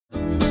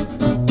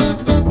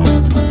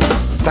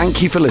Thank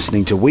you for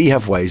listening to We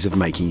Have Ways of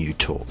Making You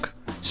Talk.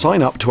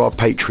 Sign up to our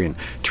Patreon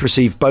to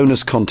receive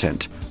bonus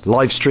content,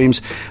 live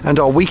streams, and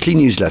our weekly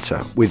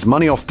newsletter with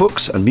money off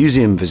books and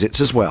museum visits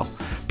as well,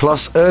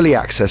 plus early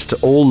access to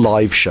all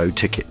live show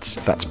tickets.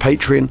 That's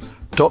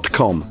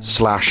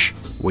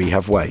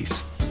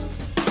patreon.com/wehaveways.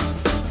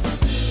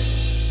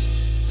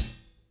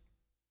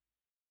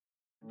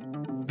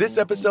 This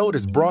episode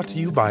is brought to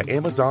you by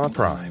Amazon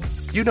Prime.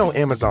 You know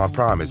Amazon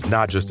Prime is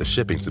not just a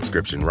shipping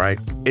subscription, right?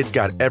 It's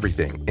got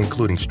everything,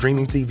 including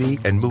streaming TV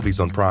and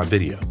movies on Prime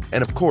Video.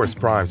 And of course,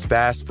 Prime's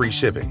fast, free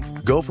shipping.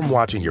 Go from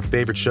watching your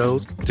favorite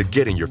shows to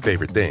getting your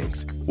favorite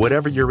things.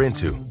 Whatever you're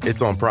into,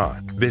 it's on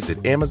Prime.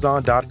 Visit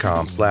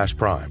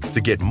amazon.com/Prime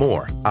to get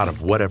more out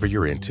of whatever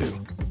you're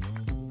into.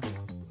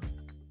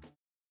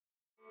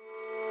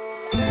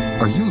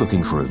 Are you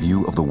looking for a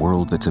view of the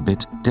world that's a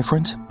bit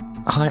different?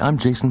 Hi, I'm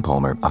Jason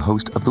Palmer, a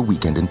host of The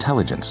Weekend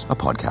Intelligence, a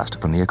podcast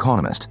from The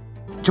Economist.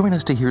 Join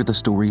us to hear the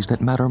stories that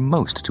matter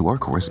most to our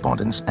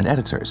correspondents and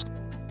editors.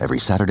 Every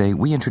Saturday,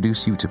 we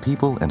introduce you to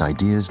people and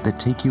ideas that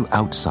take you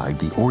outside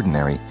the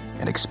ordinary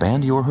and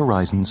expand your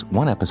horizons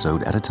one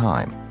episode at a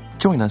time.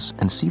 Join us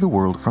and see the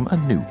world from a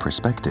new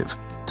perspective.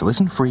 To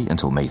listen free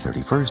until May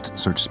 31st,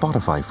 search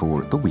Spotify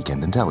for The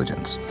Weekend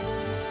Intelligence.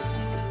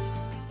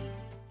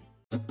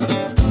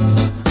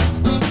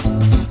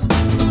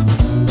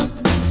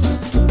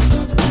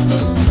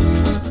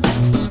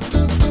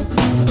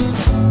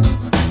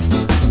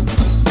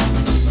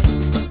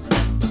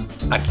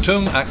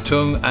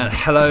 Actung, and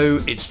hello,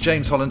 it's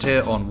James Holland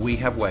here on We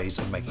Have Ways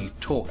of Making You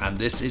Talk, and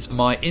this is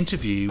my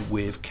interview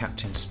with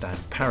Captain Stan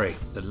Parry,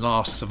 the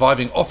last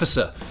surviving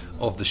officer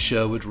of the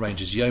Sherwood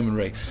Rangers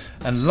Yeomanry.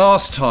 And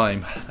last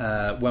time,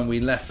 when we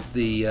left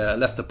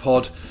the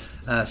pod,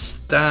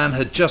 Stan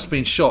had just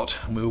been shot,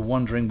 and we were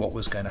wondering what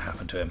was going to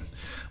happen to him.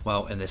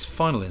 Well, in this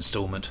final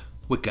instalment,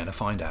 we're going to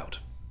find out.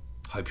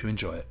 Hope you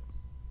enjoy it.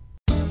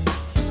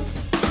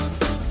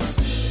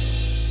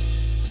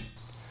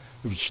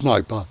 It was a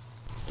sniper.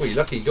 Well, you're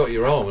lucky you got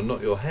your arm and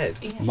not your head.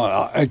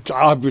 Yeah.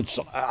 I was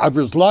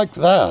like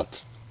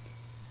that.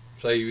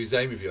 So you was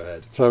aiming for your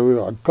head?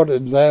 So I got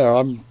in there.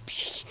 I'm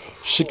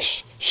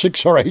six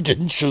or 8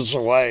 inches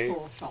away.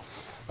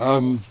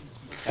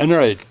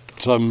 Anyway,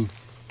 my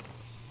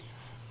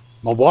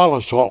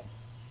wireless shot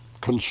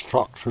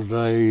constructed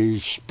a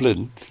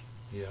splint.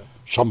 Yeah.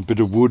 Some bit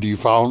of wood he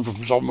found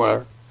from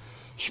somewhere.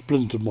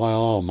 Splintered my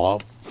arm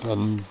up,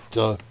 and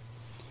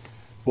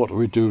what do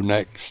we do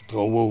next?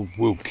 Oh,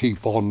 we'll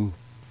keep on.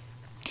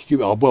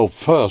 Well,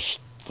 first,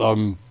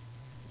 there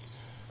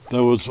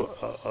was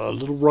a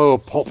little row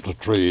of poplar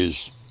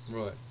trees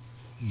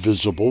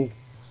visible.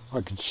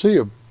 I could see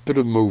a bit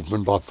of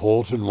movement, I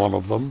thought, in one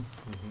of them.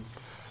 Mm-hmm.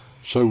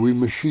 So we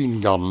machine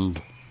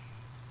gunned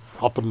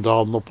up and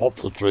down the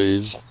poplar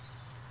trees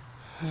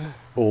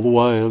all the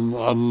way,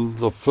 and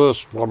the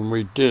first one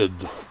we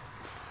did,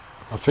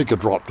 a figure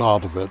dropped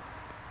out of it.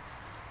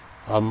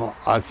 And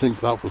I think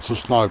that was the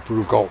sniper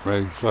who got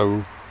me,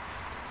 so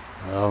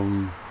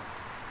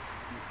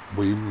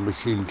we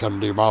machine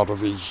gunned him out of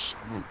his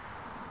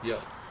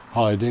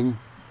hiding.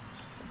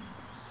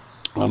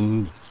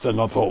 And then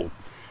I thought,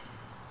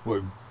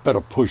 we'd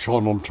better push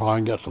on and try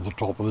and get to the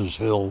top of this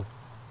hill.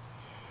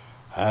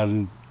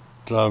 And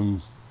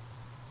your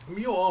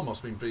arm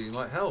must have been bleeding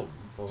like hell,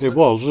 wasn't it?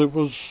 It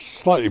was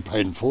slightly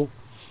painful,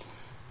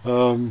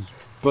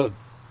 but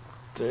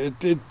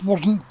it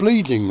wasn't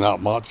bleeding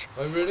that much.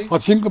 Oh, really? I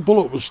think the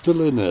bullet was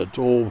still in it,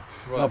 or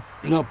a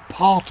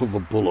part of the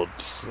bullet.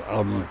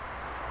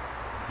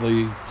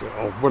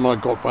 When I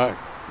got back,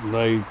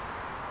 they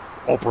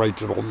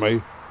operated on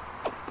me.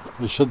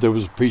 They said there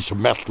was a piece of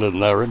metal in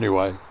there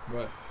anyway.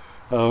 Right.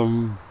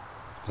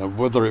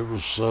 Whether it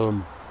was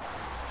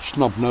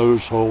snub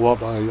nose or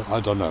what, I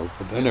don't know.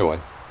 But anyway,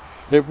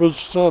 it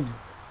was it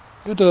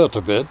hurt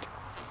a bit.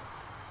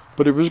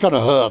 But it was going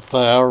to hurt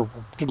there.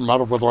 It didn't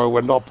matter whether I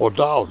went up or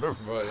down.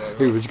 Right.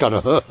 It was going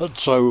to hurt.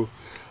 So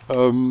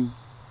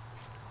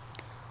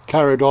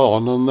carried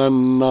on, and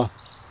then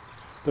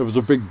there was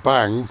a big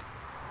bang.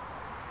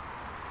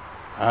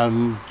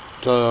 And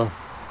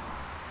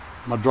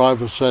my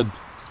driver said,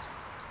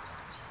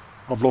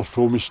 "I've lost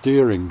all my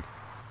steering."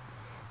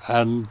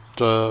 And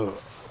Panzer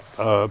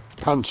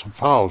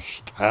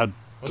Faust had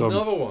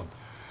another one,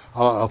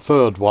 a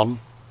third one.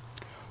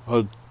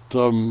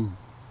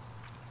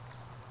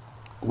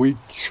 We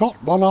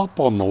shot one up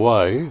on the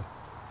way.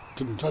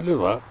 Didn't tell you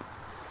that.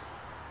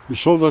 We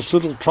saw this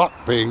little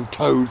truck being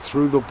towed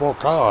through the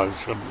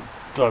bocage, and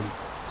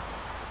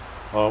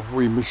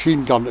we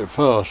machine gunned it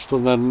first,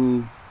 and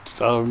then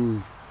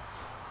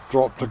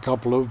dropped a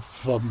couple of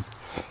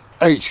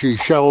HE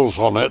shells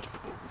on it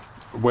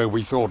where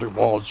we thought it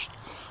was,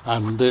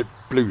 and it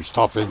blew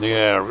stuff in the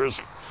air. It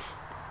was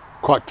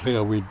quite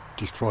clear we'd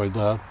destroyed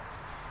that.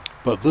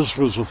 But this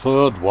was the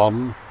third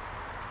one,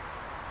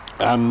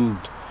 and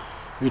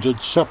it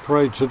had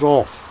separated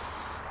off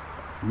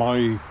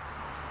my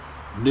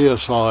near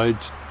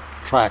side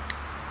track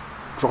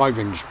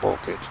driving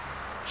sprocket.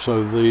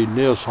 So the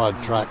near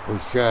side track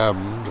was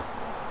jammed,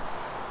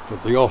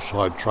 but the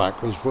offside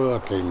track was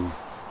working,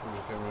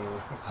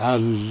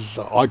 and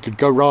I could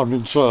go round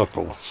in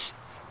circles.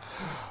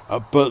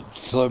 But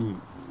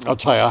I'll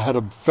tell you, I had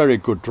a very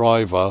good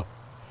driver,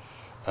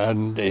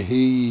 and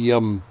he,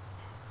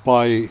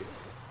 by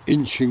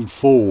inching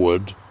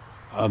forward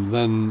and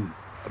then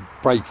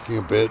braking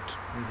a bit,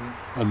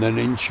 and then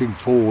inching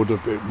forward a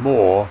bit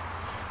more,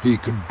 he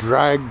could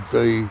drag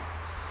the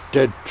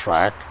dead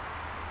track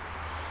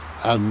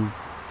and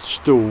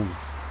still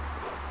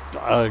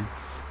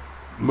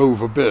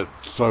move a bit.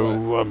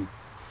 So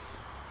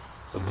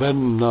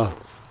then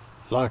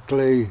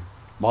luckily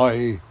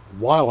my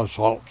wireless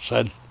op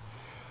said,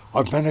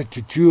 I've managed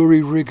to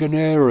jury rig an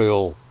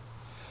aerial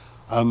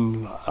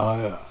and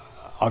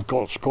I've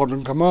got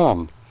Squadron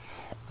Command.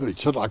 And he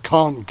said, I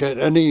can't get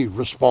any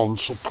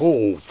response or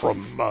call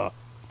from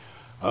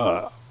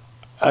A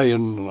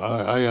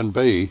and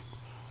B,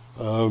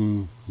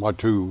 my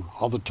two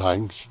other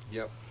tanks.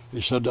 Yep.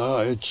 He said,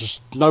 it's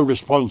just no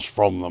response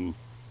from them.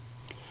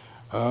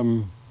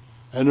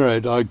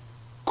 Anyway, I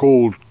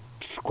called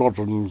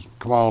Squadron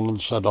Command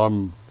and said,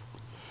 I'm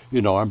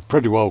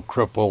pretty well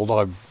crippled.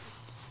 I've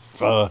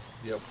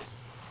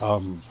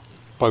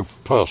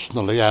both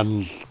personally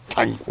and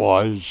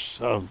tank-wise,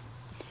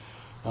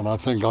 and I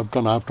think I'm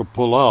going to have to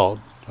pull out.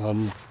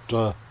 And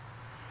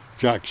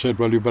Jack said,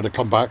 well, you better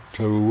come back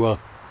to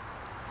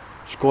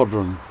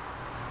Squadron.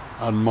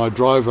 And my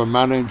driver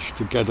managed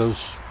to get us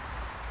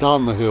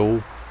down the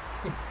hill,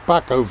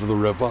 back over the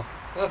river.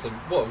 That's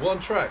one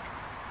track?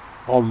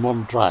 On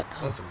one track.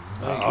 That's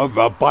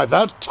amazing. By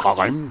that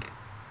time,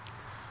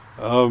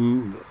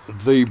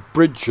 the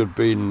bridge had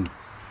been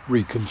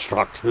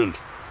reconstructed,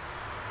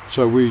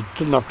 so we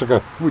didn't have to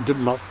go. We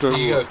didn't have to.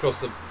 You go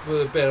across a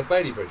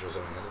Bailey Bridge or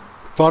something?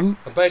 Fun?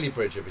 A Bailey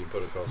Bridge had been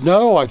put across.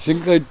 No, I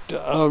think they'd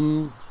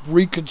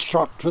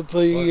reconstructed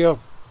the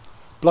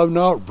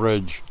blown-out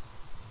bridge.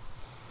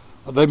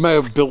 They may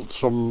have built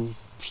some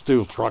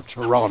steel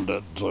structure around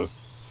it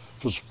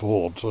for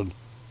support. And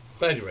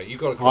Anyway, you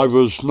got across. I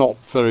was not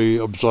very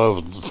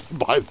observant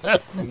by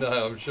then.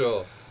 No, I'm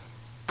sure.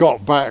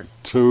 Got back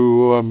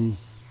to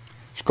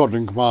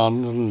Squadron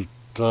Command, and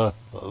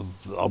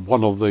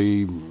one of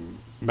the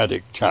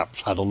medic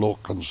chaps had a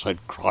look and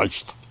said,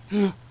 Christ,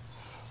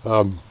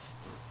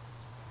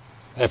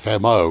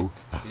 FMO,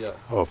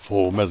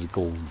 full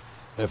medical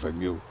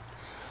FMU,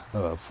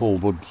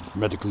 forward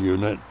medical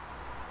unit,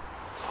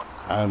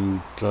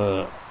 and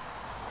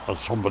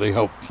somebody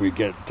helped me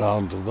get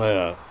down to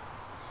there.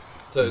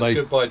 So it's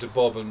goodbye to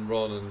Bob and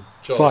Ron and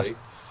Charlie.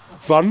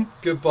 Fun?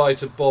 Goodbye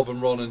to Bob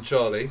and Ron and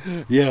Charlie.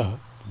 Yeah,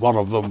 one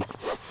of them.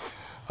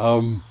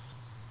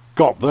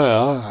 Got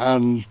there,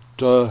 and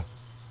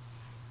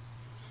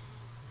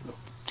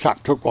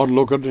chap took one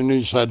look at it and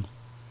he said,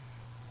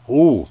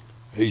 "Oh,"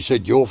 he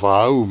said, "you're for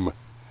home.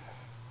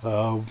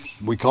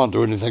 We can't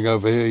do anything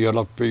over here, you'll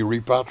have to be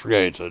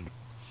repatriated."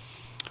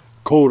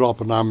 Called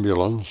up an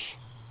ambulance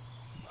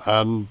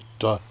and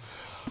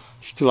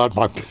still had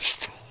my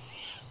pistol.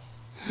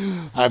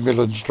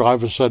 Ambulance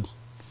driver said,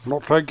 "I'm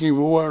not taking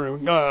you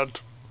wearing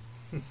that."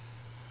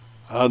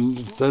 And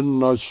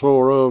then I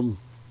saw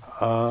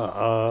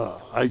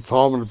 8th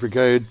Armoured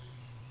Brigade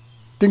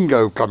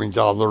dingo coming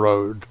down the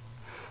road.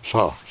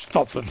 So I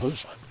stopped and I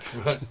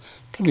said,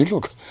 "Can you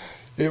look?"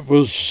 It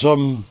was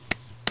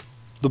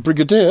the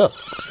Brigadier.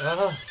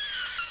 Uh-huh.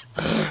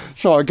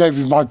 So I gave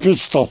him my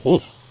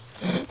pistol.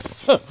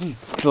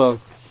 So,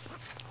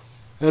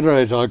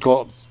 anyway, I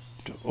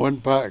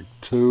went back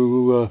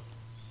to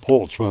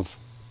Portsmouth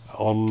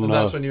on. And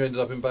that's when you ended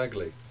up in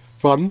Bagley.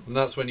 Fun? And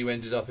that's when you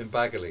ended up in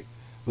Bagley.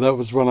 That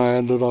was when I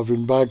ended up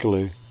in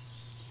Bagley.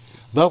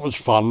 That was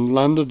fun.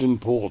 Landed in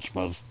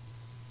Portsmouth.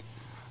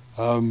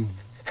 I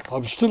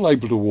was still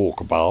able to walk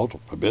about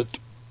a bit,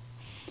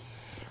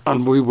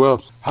 and we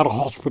had a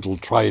hospital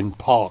train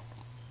parked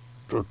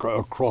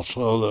across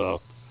a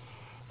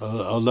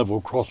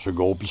level crossing,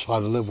 or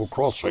beside a level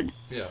crossing.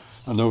 Yeah.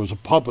 And there was a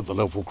pub at the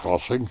level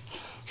crossing,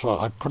 so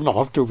I couldn't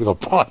have to with a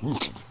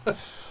pint.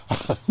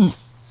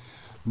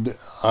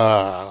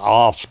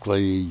 Asked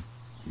the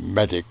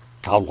medic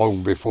how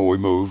long before we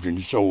moved, and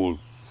he said, a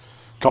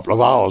couple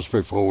of hours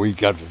before we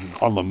get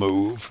on the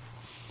move.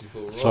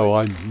 Thought, right. So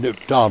I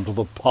nipped down to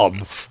the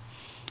pub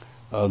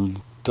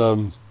and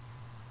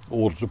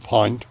ordered a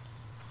pint,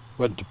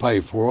 went to pay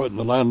for it, and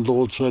the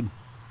landlord said,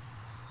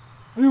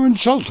 "Are you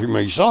insulting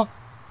me, sir?"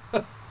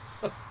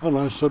 And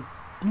I said,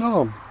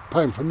 "No, I'm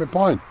paying for my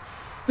pint."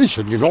 He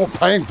said, "You're not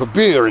paying for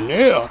beer in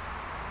here."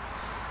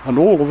 And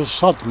all of a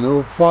sudden there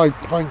were 5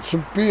 pints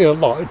of beer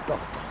lined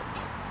up.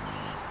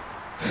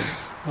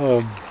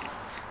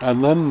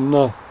 And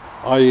then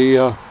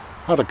I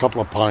had a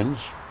couple of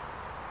pints,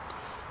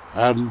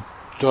 and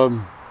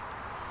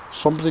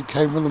somebody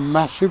came with a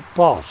massive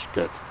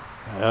basket,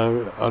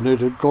 and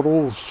it had got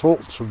all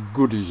sorts of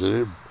goodies in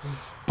it,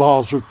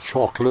 bars of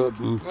chocolate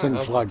and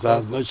things like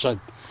that. And they said,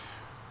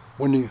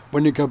 when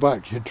you go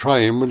back to your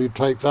train, will you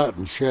take that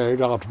and share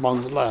it out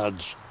among the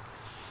lads?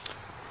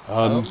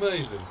 And,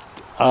 amazing.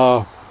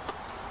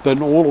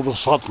 then all of a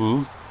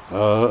sudden,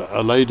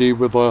 a lady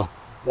with a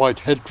white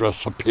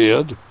headdress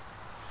appeared,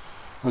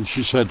 and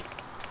she said,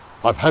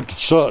 "I've had to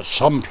search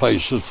some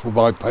places for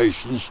my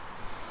patients,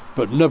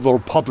 but never a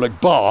public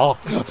bar,"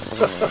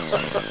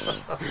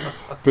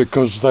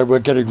 because they were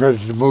getting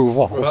ready to move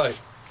off. Right.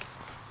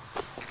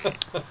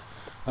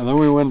 And then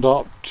we went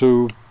up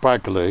to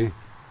Bagley,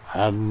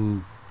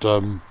 and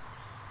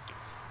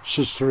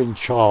sister in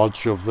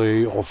charge of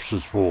the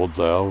officers' ward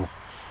there,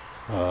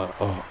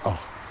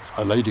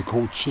 a lady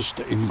called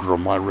Sister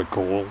Ingram, I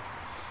recall.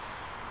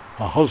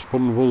 Her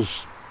husband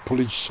was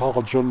police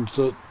sergeant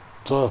at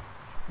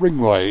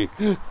Ringway,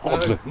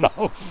 oddly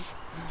enough.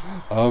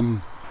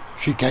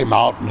 She came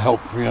out and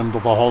helped me into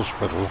the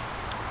hospital,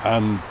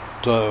 and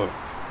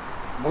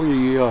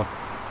we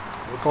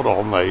got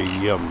on.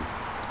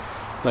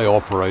 They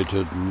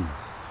operated and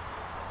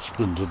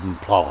splintered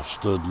and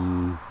plastered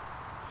and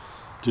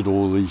did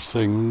all these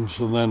things,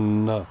 and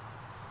then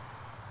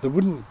they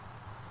wouldn't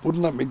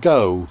let me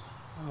go.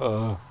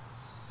 I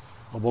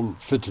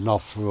wasn't fit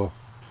enough for.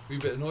 Were you a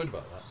bit annoyed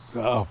about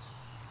that?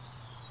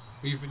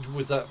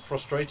 Was that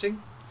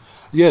frustrating?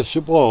 Yes,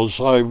 it was.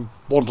 I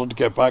wanted to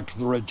get back to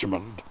the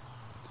regiment.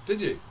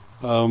 Did you?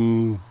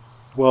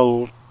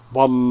 Well,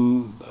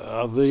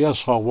 the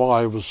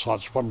SRY was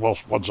such, one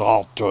lost one's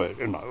heart to it,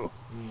 you know.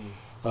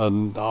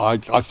 And I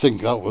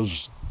think that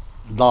was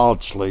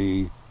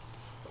largely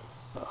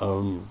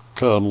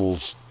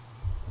Colonel's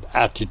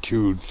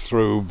attitude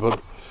through,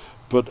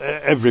 but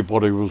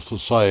everybody was the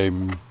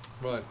same.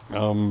 Right.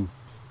 And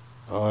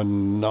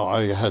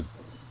I had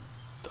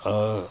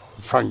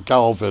Frank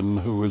Galvin,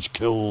 who was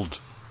killed,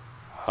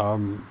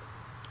 and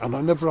I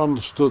never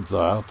understood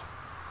that.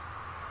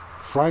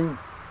 Frank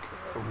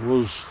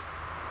was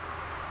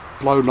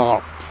blown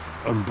up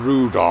and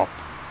brewed up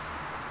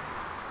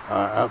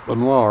at the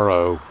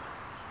Noiro,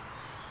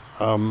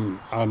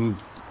 and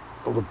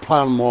the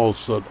plan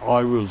was that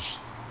I was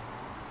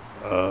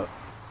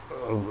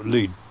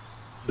lead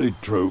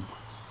troop.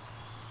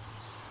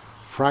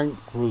 Frank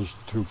was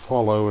to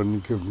follow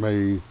and give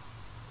me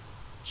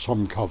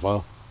some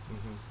cover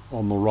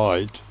on the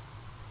right,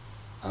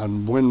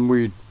 and when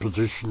we'd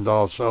positioned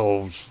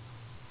ourselves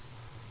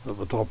at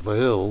the top of the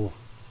hill,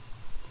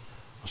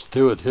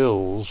 Stewart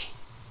Hills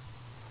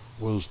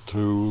was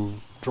to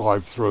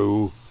drive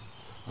through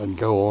and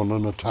go on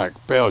and attack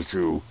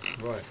Berjou.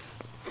 Right.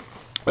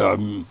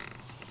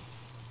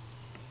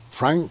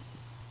 Frank,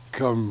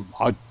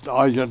 I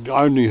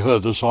only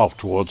heard this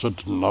afterwards. I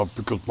didn't know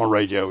because my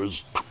radio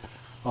was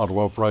out of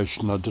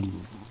operation. I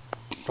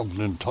wasn't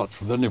in touch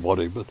with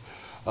anybody. But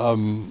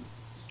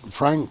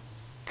Frank,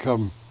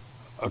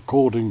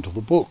 according to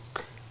the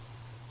book,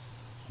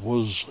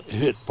 was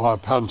hit by a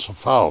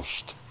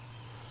Panzerfaust,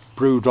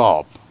 brewed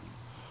up,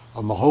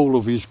 and the whole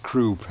of his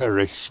crew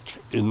perished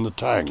in the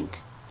tank.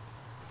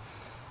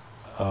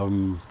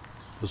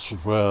 This is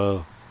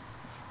where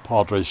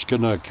Padre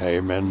Skinner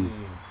came in.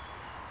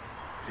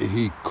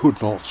 He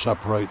could not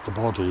separate the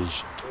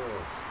bodies,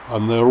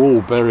 and they're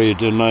all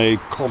buried in a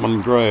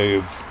common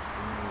grave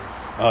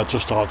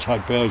just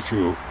outside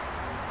Berjou.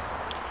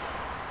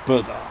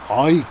 But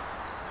I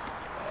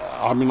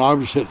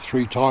was hit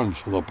 3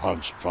 times with a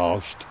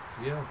Panzerfaust,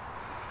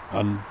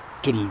 and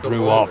didn't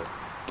brew up.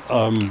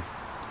 And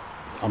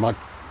I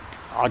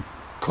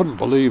couldn't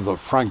believe that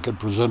Frank had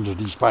presented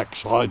his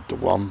backside to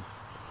one,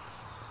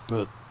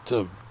 but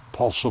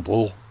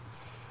possible.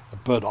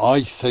 But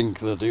I think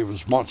that it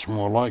was much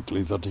more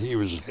likely that he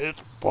was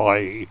hit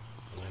by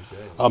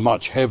a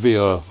much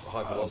heavier,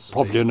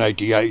 probably an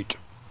 88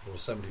 or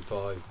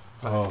 75.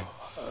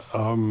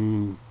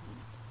 And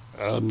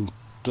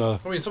I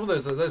mean, some of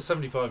those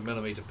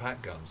 75mm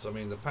pack guns. I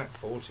mean, the Pack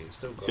 40 has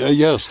still got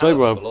yes, they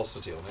were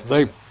velocity on it.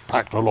 They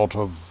packed a lot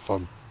of.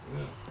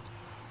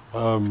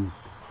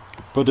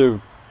 But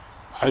it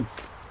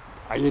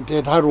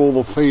had all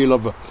the feel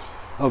of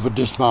a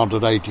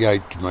dismounted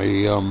 88 to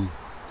me.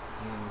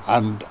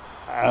 And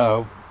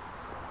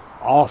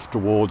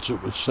afterwards,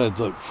 it was said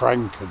that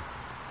Frank had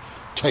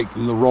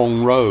taken the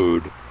wrong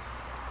road.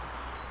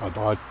 And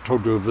I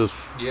told you this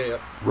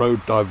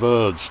road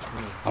diverged,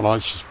 and I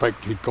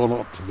suspect he'd gone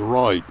up to the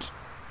right,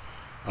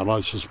 and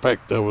I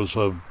suspect there was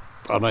an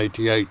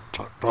 88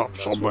 tucked up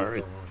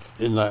somewhere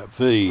in that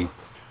V.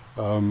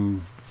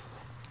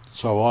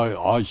 So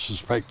I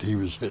suspect he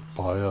was hit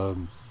by a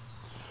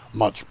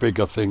much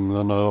bigger thing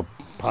than a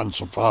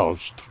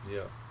Panzerfaust.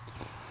 Yeah.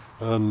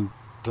 And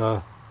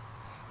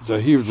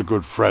he was a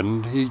good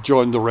friend. He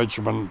joined the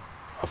regiment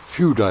a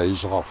few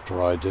days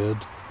after I did,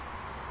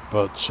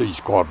 but C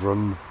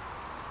Squadron.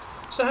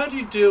 So how do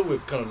you deal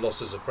with kind of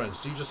losses of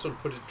friends? Do you just sort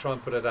of try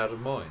and put it out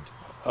of mind?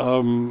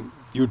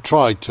 You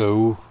try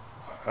to.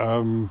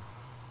 I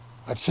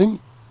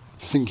think,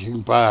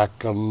 thinking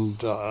back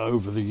and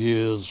over the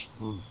years,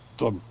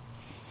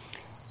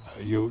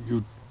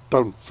 you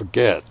don't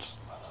forget.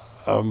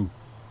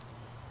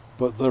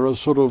 But there are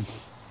sort of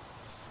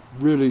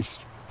really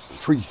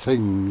 3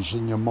 things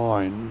in your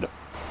mind.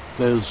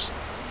 There's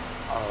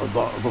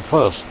the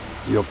first,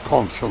 your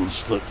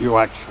conscience that you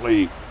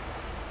actually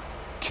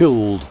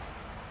killed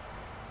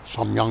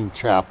some young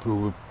chap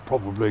who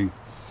probably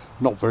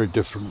not very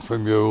different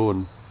from you,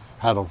 and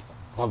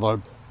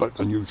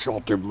and you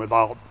shot him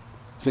without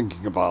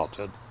thinking about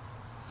it.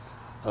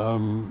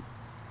 And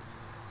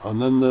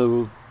then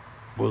there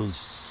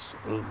was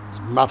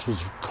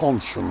matters of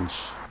conscience.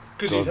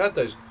 Because you'd had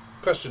those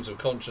questions of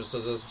conscience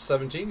as a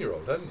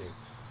 17-year-old, hadn't you?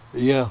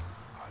 Yeah,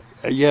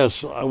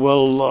 yes.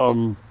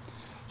 Well,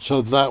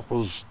 so that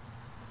was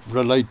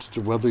related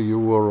to whether you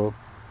were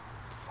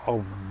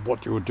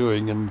what you were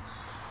doing in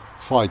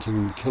fighting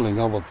and killing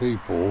other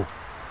people.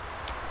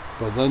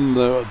 But then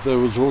there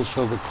was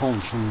also the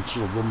conscience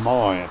of the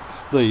mind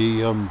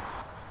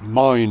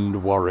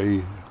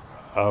worry,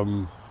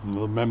 the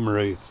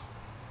memory.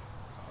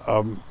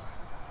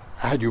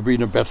 Had you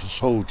been a better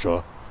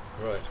soldier?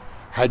 Right.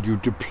 Had you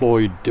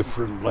deployed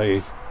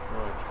differently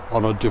Right.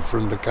 on a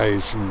different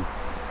occasion?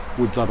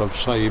 Would that have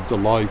saved the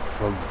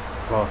life of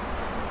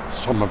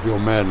some of your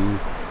men?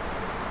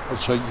 And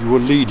so you were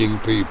leading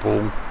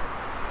people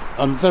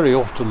and very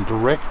often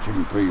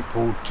directing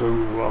people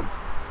to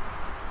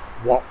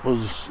what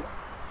was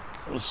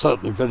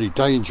certainly very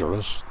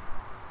dangerous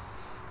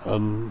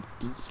and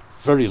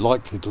very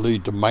likely to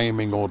lead to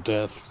maiming or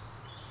death.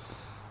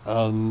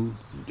 And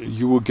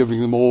you were giving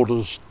them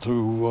orders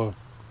to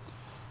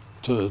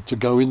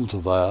go into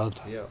that.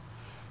 Yeah.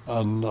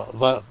 And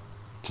that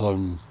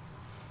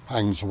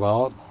hangs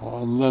about.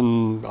 And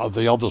then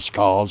the other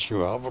scars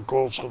you have, of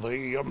course, are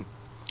the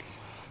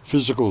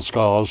physical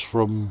scars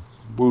from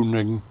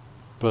wounding.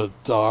 But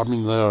I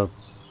mean, they're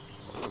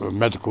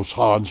medical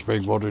science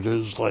being what it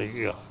is.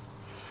 They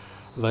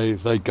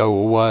go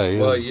away.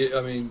 Well,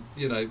 I mean,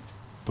 you know.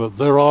 But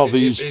there are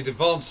it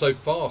advanced so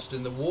fast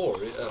in the war.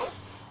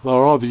 There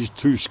are these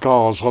two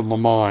scars on the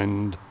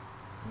mind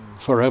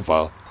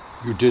forever.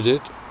 You did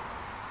it.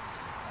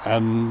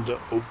 And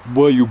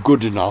were you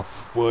good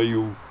enough? Were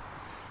you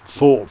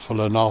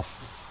thoughtful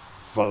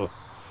enough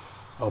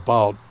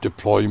about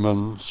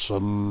deployments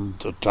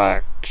and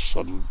attacks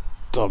and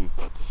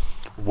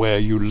where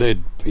you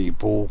led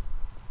people?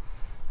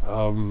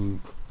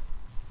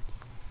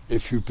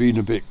 If you've been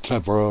a bit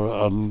clever,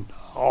 and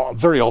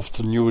very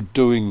often you were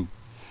doing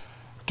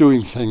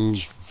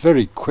things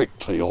very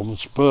quickly on the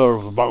spur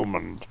of the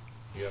moment,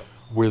 Yeah.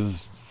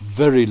 with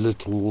very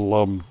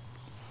little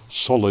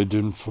solid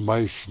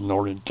information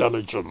or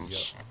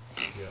intelligence.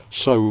 Yeah.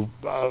 So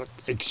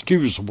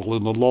excusable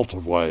in a lot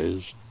of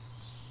ways.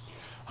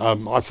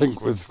 I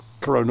think with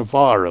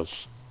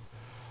coronavirus,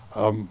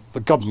 the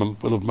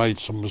government will have made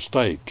some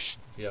mistakes,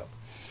 Yeah.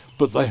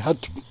 but they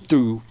had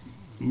to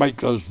make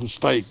those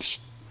mistakes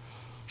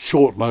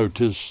short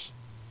notice,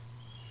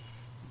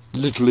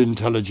 little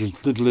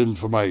intelligence, little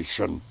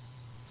information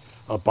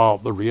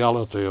about the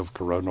reality of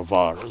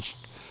coronavirus.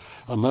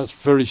 And that's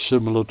very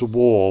similar to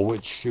war,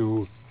 which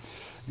you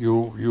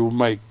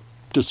make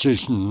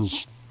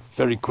decisions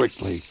very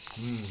quickly.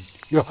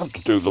 You have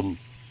to do them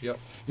Yep.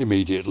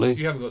 immediately.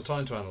 You haven't got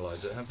time to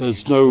analyse it, have you?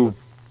 There's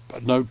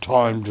no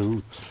time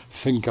to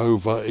think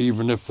over,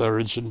 even if there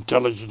is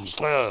intelligence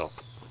there.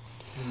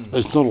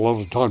 There's not a lot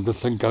of time to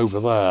think over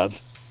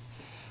that.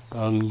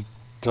 And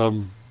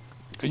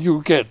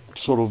you get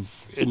sort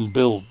of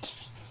inbuilt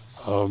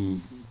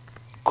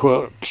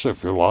quirks,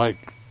 if you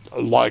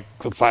like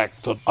the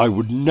fact that I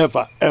would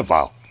never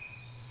ever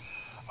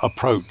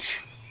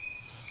approach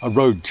a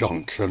road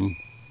junction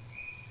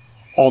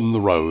on the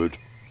road.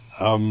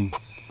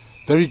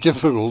 Very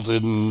difficult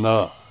in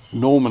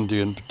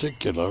Normandy in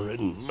particular,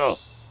 in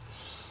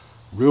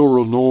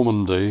rural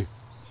Normandy,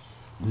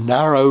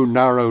 narrow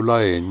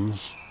lanes,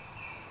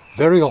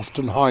 very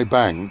often high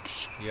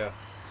banks, Yeah.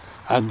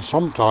 and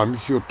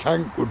sometimes your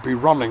tank would be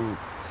running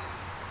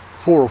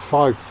 4 or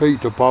 5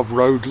 feet above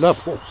road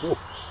level,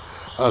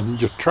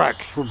 and your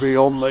tracks would be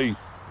on the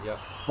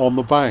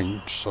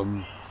banks,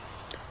 and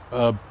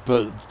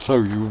but so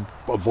you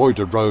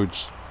avoided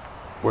roads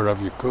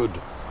wherever you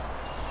could.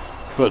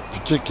 But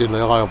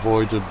particularly I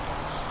avoided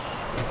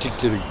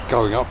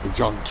going up the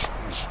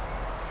junctions.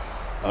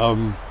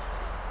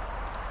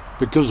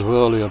 Because of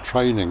earlier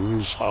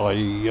trainings, I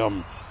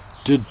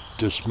did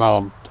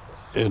dismount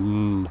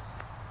in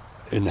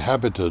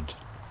inhabited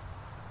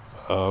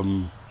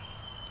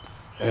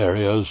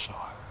areas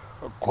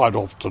quite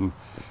often,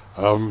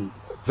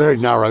 very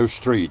narrow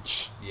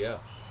streets Yeah.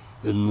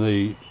 in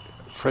the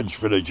French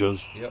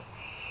villages. Yep.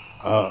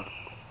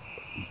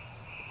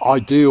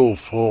 Ideal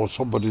for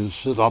somebody to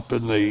sit up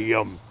in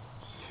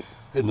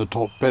the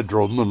top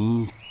bedroom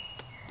and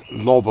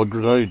lob a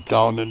grenade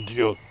down into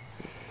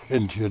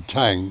your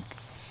tank.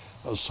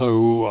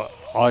 So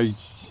I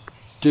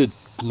did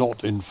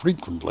not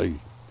infrequently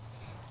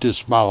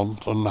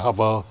dismount and have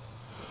a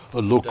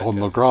look on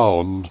the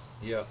ground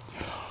Yeah.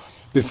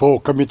 before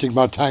committing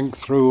my tank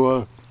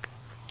through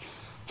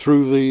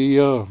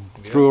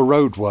a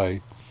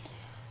roadway.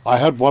 I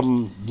had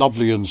one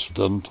lovely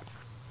incident.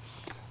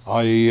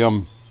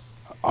 I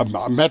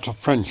met a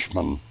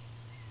Frenchman.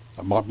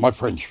 My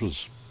French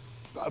was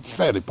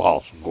fairly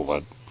passable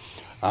then,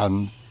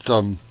 and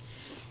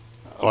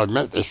I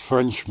met this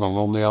Frenchman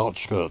on the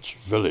outskirts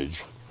of the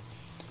village,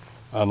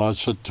 and I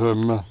said to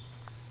him,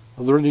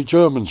 "Are there any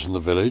Germans in the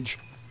village?"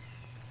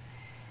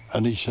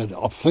 And he said,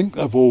 "I think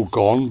they've all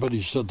gone, but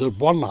he said there's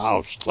one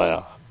house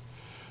there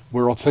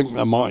where I think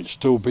there might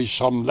still be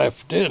some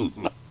left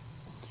in."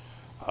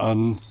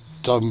 And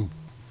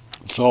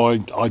so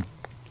I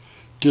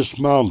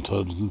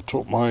dismounted and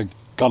took my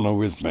gunner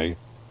with me.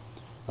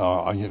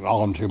 I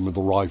armed him with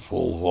a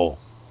rifle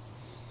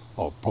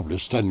or probably a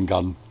Sten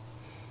gun,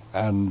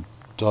 and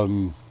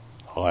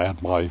I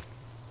had my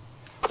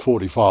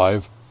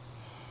 45,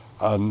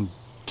 and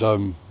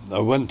I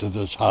went to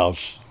this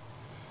house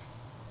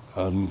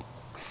and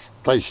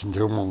stationed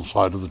him on the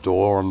side of the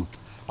door, and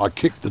I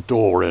kicked the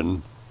door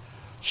in,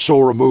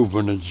 saw a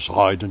movement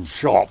inside and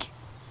shot.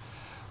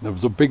 There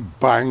was a big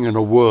bang and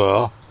a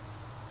whir.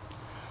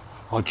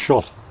 I'd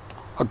shot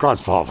a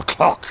grandfather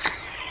clock.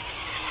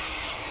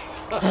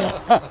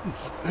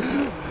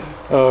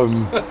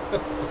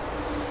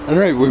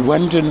 Anyway, we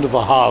went into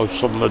the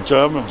house and the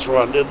Germans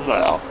weren't in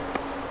there,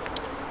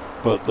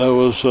 but there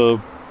was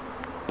a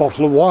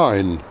bottle of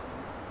wine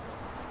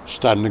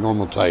standing on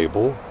the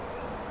table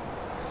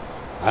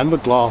and a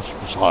glass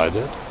beside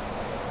it.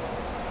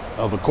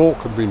 The cork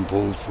had been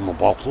pulled from the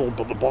bottle,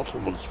 but the bottle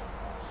was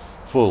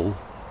full.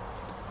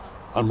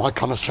 And my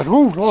gunner said,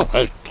 "Oh, no,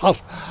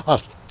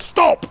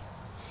 stop!"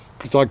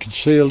 Because I could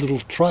see a little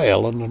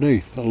trail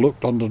underneath. I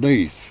looked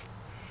underneath,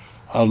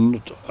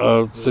 and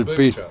there'd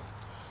been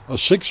a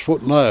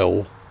 6-foot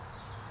nail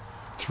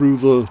through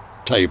the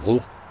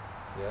table,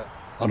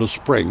 and a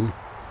spring,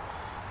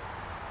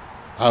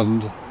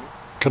 and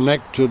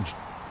connected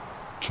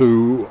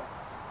to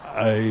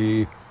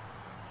a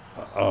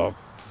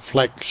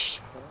flex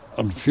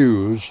and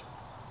fuse.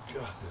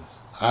 Goodness.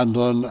 And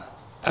an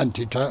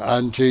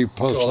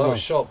anti-personnel. God, that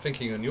was sharp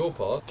thinking on your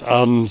part.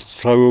 And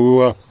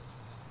so,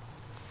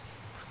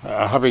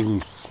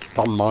 having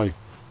done my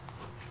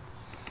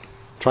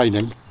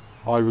training,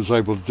 I was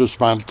able to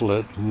dismantle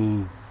it.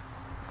 And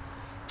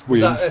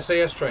was that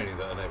SAS training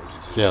that enabled you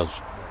to do Yes.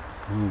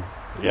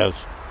 Yes.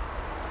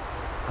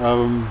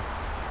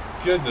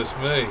 Goodness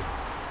me.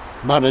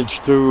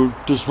 Managed to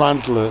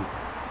dismantle it.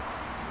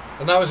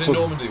 And that was in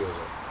Normandy, was it?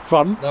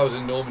 Fun. That was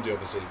in Normandy,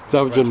 obviously.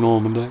 That was in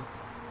Normandy.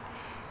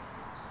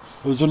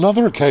 There was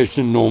another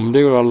occasion in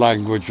Normandy where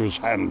language was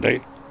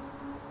handy.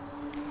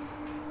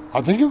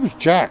 I think it was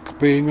Jack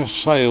being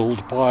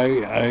assailed by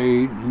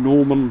a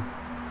Norman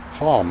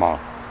farmer.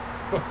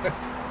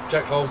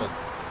 Jack Holman.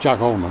 Jack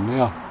Holman,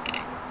 yeah.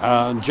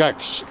 And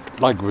Jack's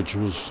language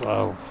was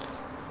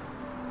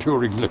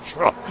pure English,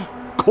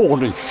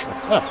 Cornish.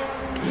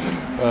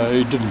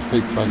 He didn't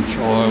speak French,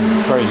 or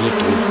very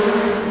little.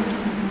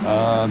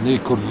 And he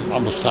couldn't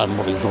understand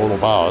what it was all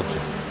about.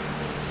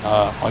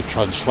 I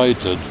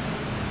translated.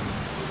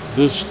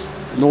 This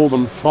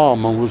Norman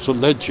farmer was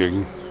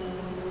alleging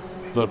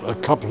that a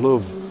couple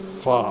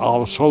of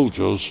our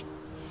soldiers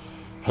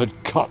had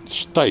cut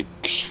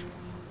steaks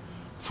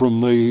from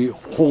the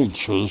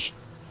haunches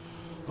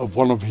of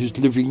one of his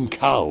living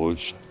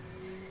cows.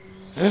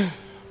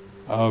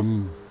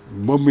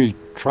 When we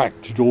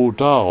tracked it all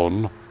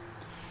down,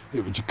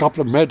 it was a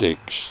couple of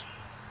medics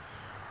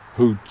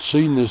who'd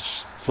seen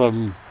this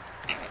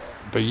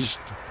beast,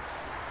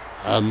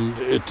 and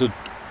it had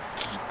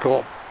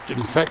got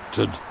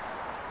infected.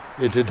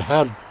 It had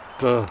had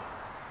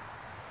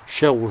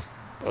shrapnel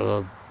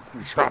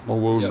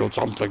wound or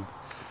something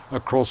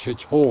across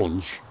its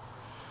haunch,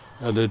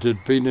 and it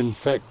had been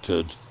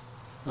infected,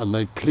 and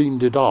they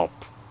cleaned it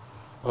up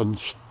and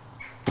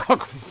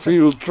stuck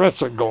field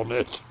dressing on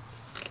it.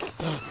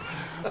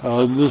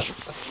 And this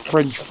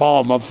French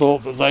farmer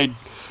thought that they'd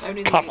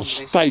cut a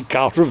steak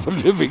out of a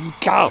living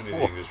cow, Only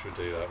the English would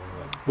do that,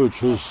 wouldn't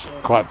which was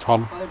quite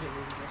fun. they?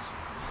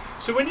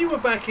 So when you were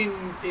back in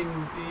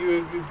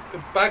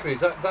Bagney,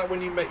 is that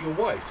when you met your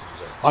wife, did you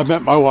say? I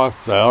met my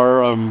wife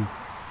there.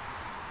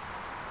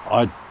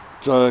 I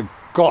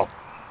got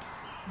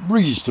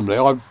reasonably.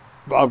 I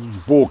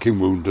was walking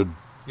wounded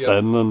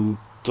then, and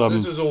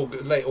this was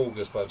late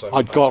August by the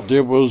time.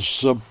 it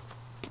was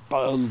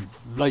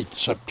late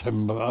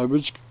September.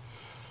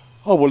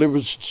 It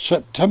was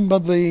September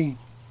the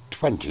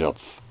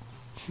 20th,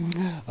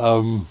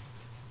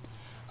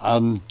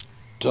 and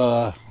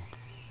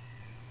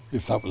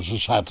if that was a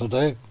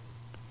Saturday,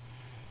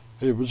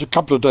 it was a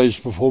couple of days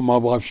before my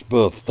wife's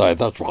birthday.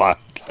 That's why I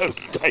know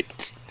the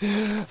date.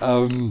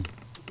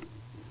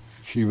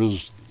 She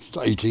was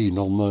 18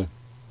 on the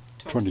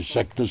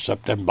 22nd of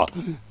September,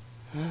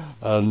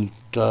 and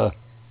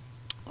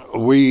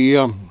we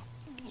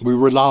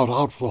were allowed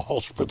out of the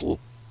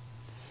hospital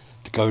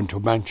to go into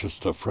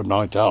Manchester for a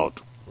night out.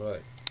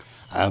 Right.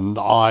 And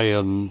I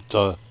and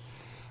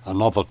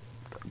another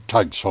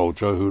tank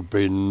soldier who'd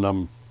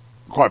been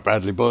quite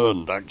badly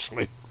burned,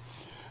 actually.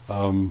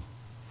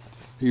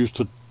 He used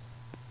to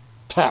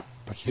tap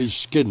his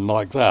skin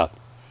like that,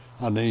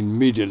 and he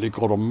immediately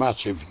got a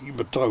massive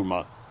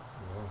hematoma.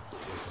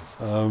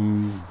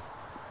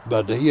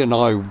 But he and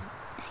I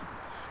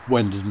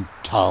went in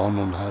town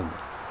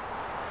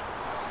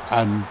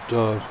and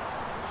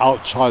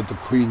outside the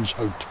Queen's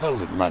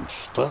Hotel in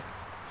Manchester,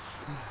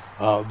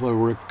 there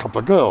were a couple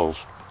of girls,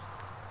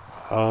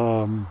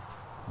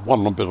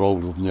 one a bit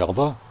older than the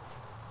other,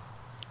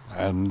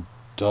 and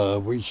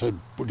we said,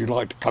 would you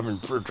like to come in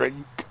for a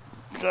drink?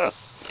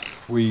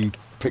 We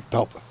picked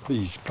up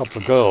these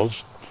couple of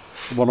girls.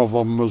 One of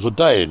them was a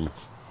Dane,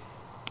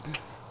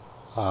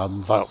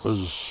 and that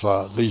was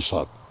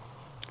Lisa.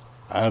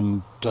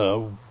 And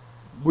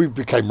we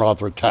became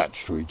rather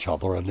attached to each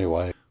other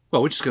anyway.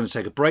 Well, we're just going to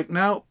take a break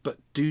now, but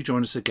do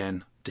join us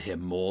again to hear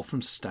more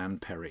from Stan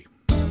Perry.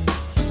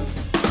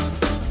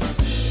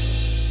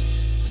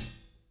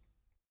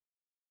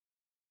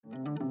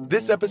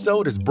 This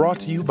episode is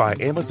brought to you by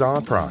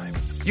Amazon Prime.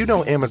 You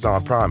know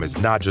Amazon Prime is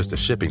not just a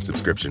shipping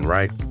subscription,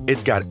 right?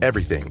 It's got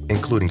everything,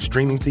 including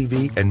streaming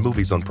TV and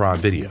movies on Prime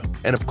Video.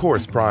 And of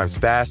course, Prime's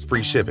fast,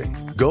 free shipping.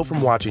 Go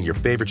from watching your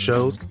favorite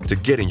shows to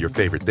getting your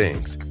favorite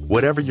things.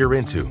 Whatever you're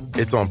into,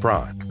 it's on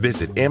Prime.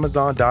 Visit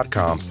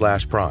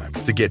Amazon.com/Prime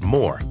to get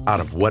more out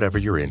of whatever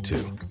you're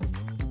into.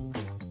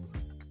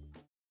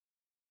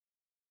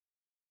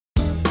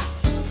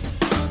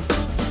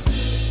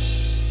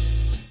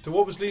 So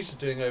what was Lisa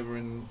doing over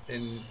in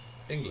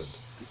England?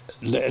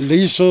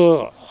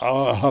 Lisa,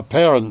 her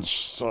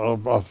parents,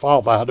 her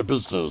father had a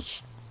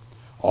business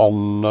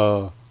on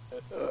the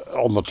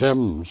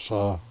Thames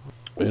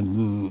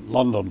in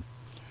London,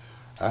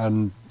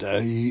 and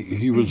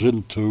he was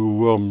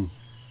into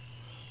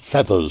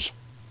feathers,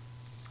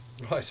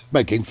 Right.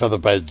 making feather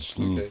beds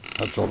and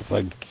that sort of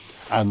thing.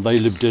 And they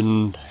lived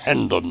in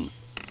Hendon,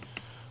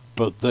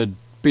 but there'd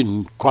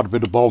been quite a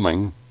bit of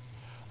bombing,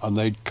 and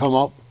they'd come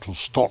up to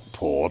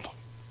Stockport,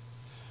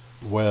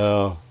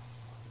 where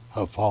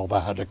her father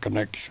had a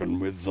connection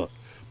with the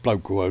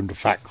bloke who owned a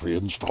factory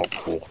in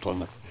Stockport.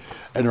 And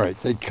anyway,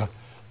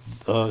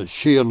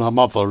 she and her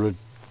mother had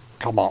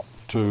come up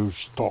to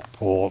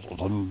Stockport,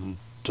 and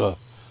her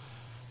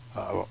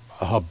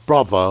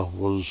brother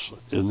was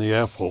in the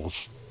Air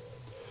Force.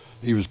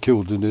 He was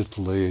killed in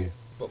Italy.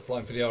 What,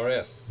 flying for the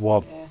RAF?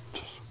 A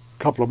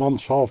couple of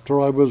months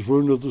after I was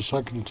wounded the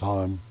second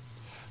time.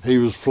 He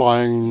was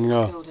flying. He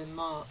was killed in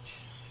March.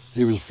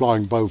 He was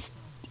flying Beauforts,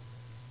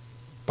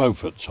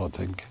 I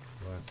think.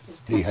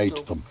 He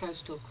hates them.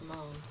 Coastal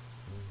Command.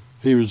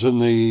 He was in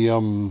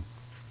the.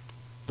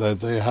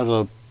 They had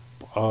an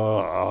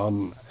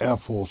Air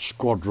Force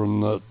squadron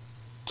that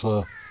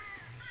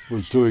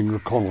was doing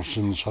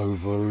reconnaissance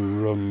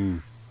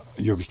over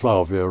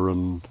Yugoslavia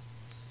and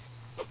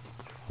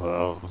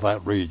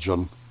that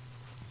region.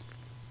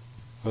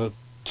 But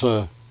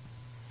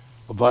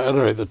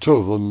anyway, the two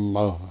of them.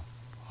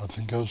 I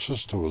think her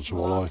sister was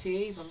Well, all Auntie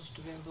Eva must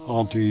have been involved.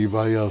 Auntie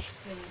Eva, yes.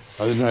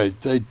 Anyway,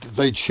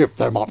 they'd shipped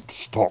them up to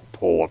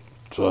Stockport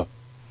to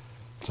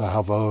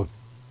have a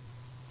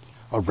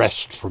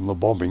rest from the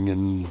bombing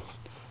in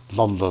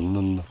London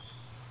and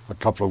a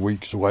couple of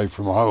weeks away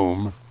from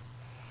home.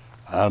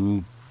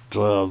 And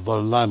the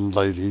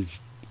landlady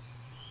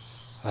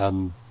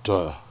and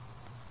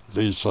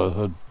Lisa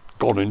had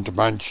gone into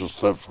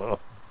Manchester for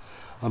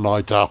a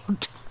night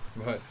out,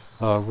 Right.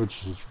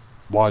 which is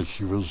why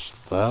she was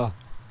there.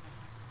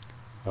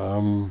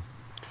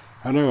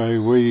 Anyway,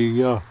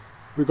 we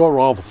got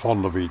rather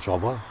fond of each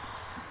other,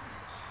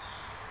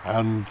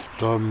 and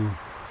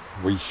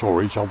we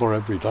saw each other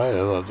every day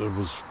that it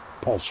was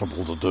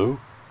possible to do.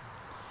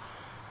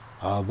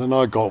 Then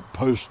I got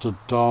posted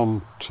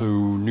down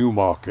to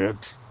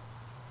Newmarket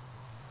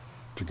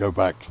to go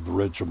back to the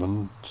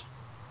regiment.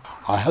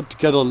 I had to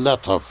get a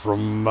letter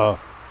from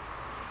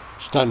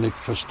Stanley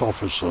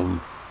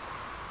Christopherson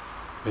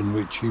in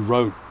which he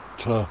wrote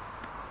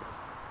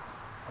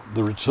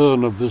the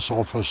return of this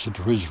officer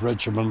to his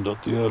regiment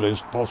at the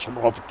earliest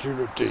possible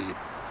opportunity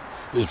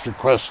is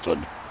requested.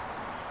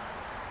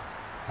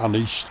 And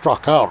he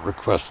struck out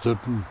requested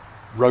and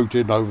wrote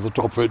in over the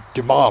top of it,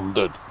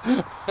 demanded.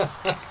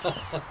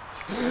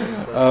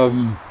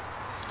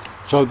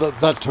 So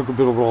that took a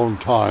bit of a long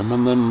time,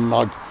 and then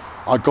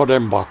I got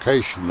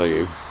embarkation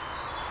leave,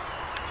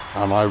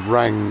 and I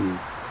rang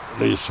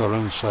Lisa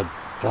and said,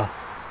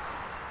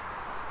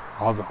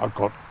 I've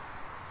got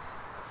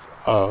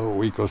a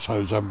week or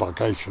so's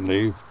embarkation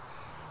leave.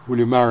 Will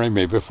you marry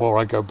me before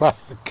I go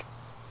back?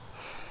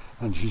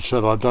 And she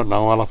said, I don't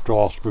know, I'll have to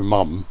ask my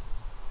mum.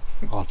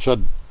 I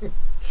said,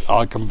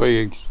 I can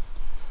be,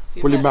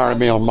 will you marry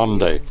me on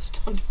Monday?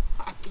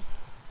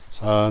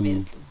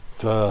 And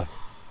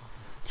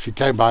she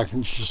came back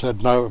and she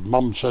said, no,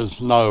 Mum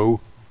says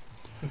no.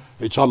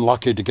 It's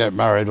unlucky to get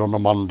married on a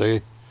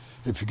Monday.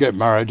 If you get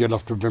married, you'll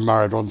have to be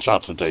married on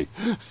Saturday.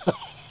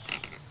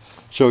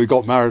 So we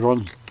got married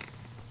on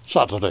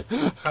Saturday.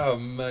 How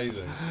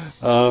amazing.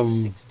 September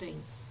the 16th.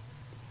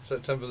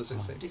 September the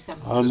 16th.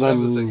 December. And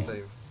December then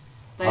 16th.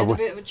 They had a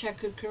bit of a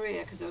checkered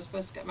career because they were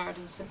supposed to get married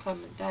in St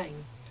Clement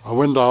Dane. I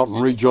went out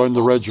and rejoined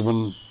the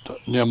regiment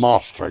near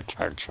Maastricht,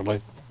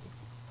 actually,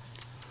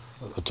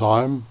 at the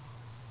time.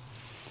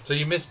 So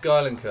you missed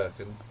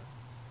Geilenkirchen?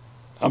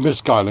 I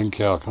miss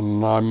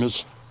Geilenkirchen, I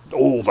miss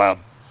all that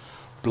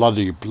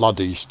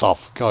bloody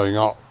stuff going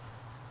up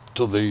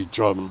to the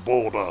German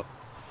border.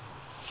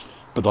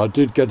 But I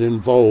did get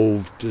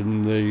involved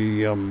in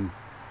the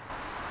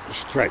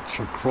stretch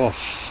across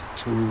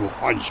to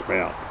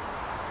Heinsberg.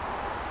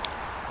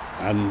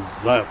 And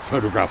that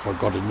photograph I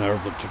got in there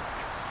of the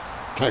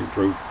tank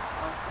roof,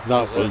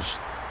 that was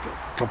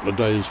a couple of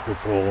days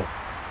before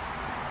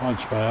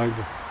Heinsberg.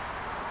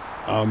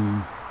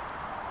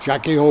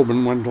 Jackie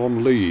Holman went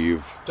on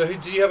leave. So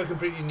did you have a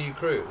completely new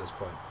crew at this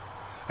point?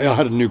 I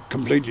had a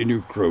completely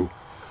new crew.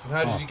 And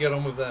how did you get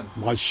on with them?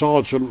 My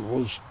sergeant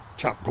was a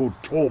chap called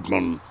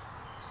Taubman.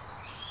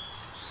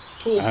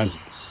 Taubman? And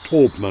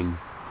Taubman,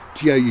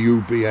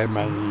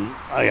 Taubman.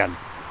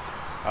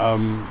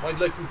 My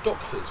local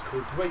doctor's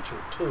called Rachel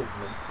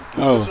Taubman.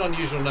 Oh. That's an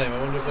unusual name. I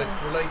wonder if they're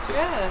related.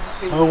 Yeah.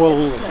 Oh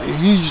well,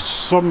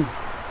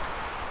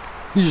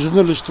 he's in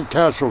the list of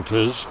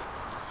casualties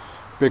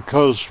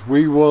because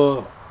we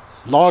were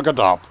lagered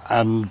up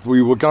and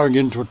we were going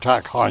in to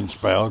attack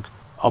Heinsberg.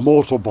 A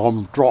mortar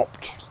bomb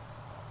dropped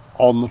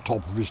on the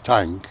top of his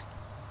tank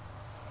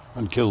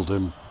and killed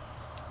him.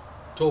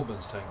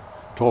 Taubman's tank.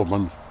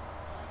 Taubman,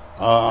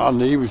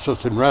 and he was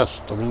just in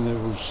rest. I mean, it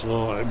was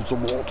a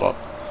mortar,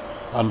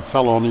 and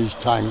fell on his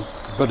tank,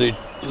 but it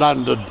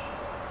landed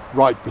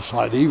right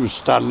beside. He was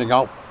standing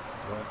up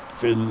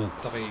in the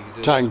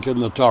tank in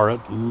the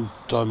turret, and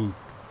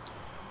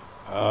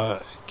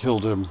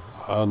killed him.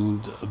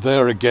 And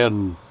there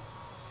again,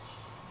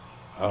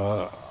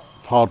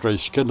 Padre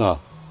Skinner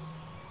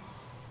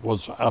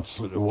was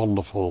absolutely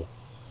wonderful.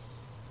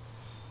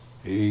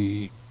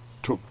 He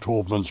took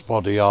Taubman's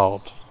body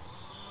out,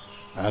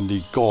 and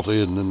he got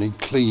in and he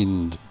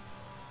cleaned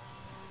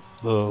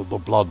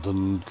the blood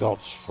and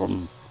guts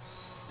from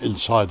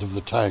inside of the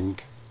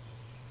tank,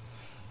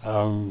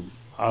 and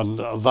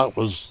that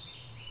was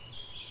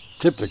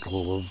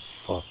typical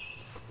of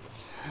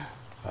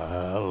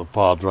the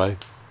Padre.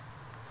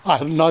 I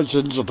had a nice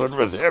incident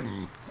with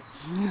him.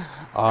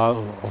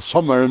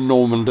 Somewhere in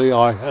Normandy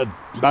I had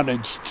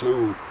managed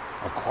to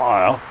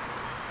acquire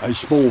a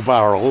small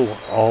barrel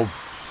of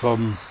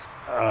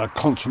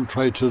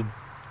concentrated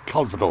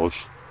Calvados.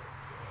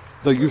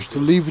 They used to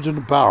leave it in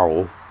a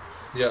barrel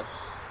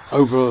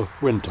over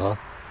winter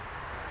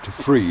to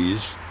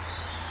freeze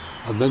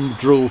and then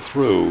drill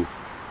through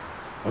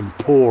and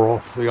pour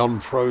off the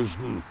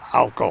unfrozen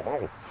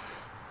alcohol,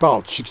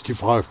 about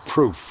 65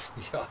 proof.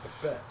 Yeah, I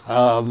bet.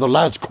 The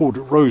lads called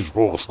it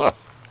rosewater.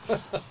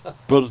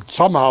 But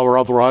somehow or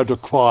other I'd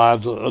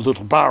acquired a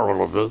little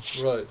barrel of this.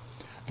 Right. It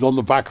was on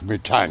the back of my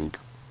tank.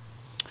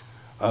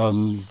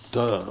 And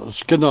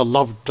Skinner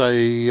loved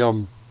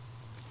a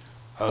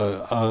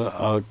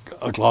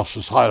glass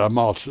of cider, a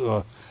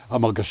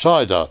mug of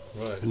cider.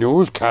 Right. And he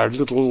always carried a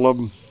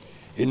little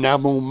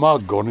enamel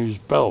mug on his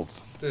belt.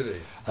 Did he?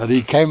 And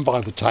he came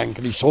by the tank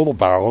and he saw the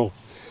barrel,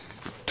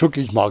 took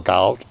his mug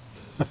out,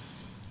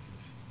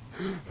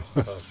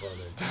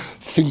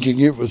 thinking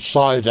it was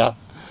cider,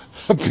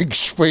 a big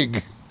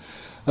swig,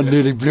 and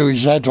nearly blew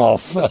his head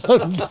off.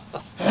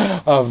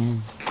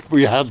 And,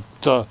 we had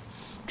a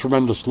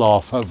tremendous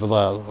laugh over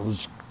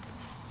that.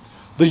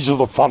 These are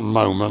the fun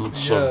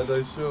moments of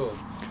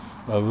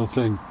the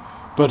thing.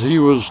 But he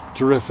was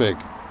terrific.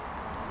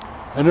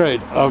 Anyway,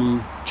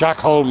 Jack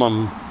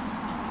Holman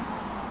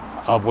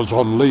was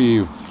on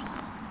leave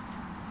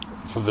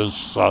for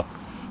this for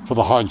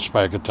the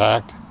Heinsberg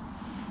attack,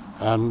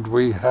 and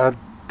we had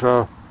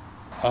a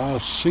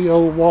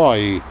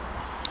CLY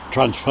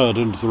transferred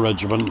into the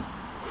regiment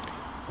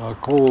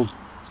called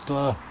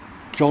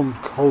John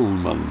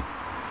Coleman.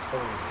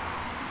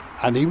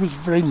 And he was a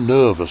very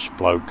nervous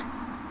bloke,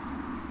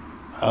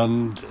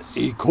 and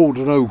he called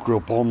an O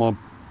group on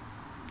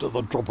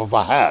the drop of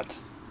a hat,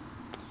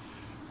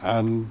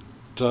 and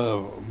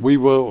we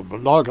were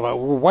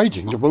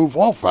waiting to move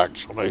off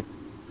actually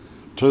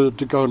to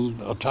go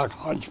and attack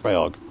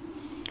Heinsberg,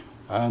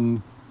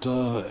 and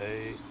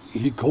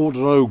he called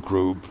an O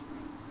group,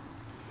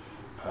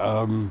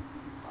 and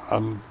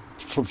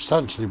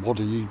substantially what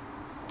he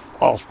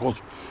asked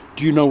was,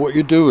 "Do you know what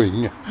you're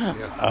doing?"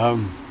 Yeah.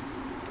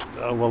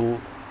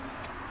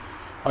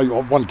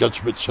 One gets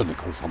a bit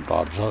cynical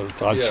sometimes.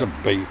 I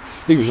shouldn't be.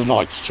 He was a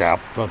nice chap,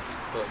 but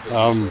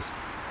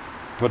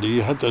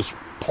he had this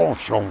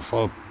penchant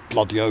for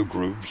bloody O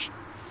groups.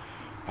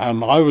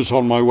 And I was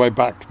on my way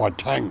back to my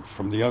tank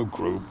from the O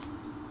group,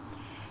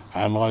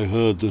 and I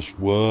heard this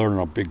whir and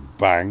a big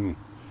bang.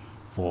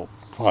 Thought,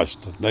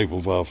 Christ, the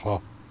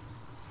Nebelwerfer.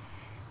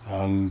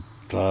 And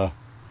then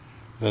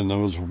there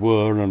was a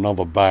whir and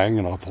another bang,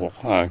 and I thought,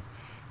 oh,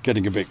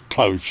 getting a bit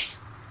close.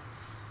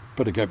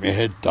 Better get my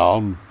head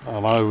down,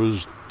 and I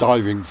was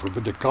diving for a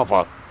bit of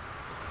cover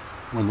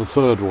when the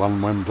third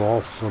one went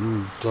off,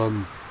 and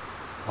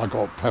I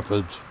got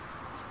peppered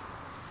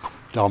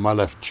down my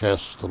left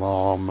chest and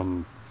arm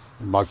and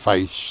in my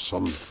face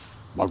and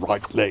my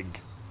right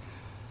leg.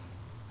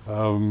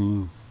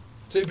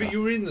 But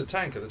you were in the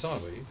tank at the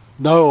time, were you?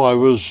 No, I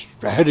was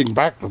heading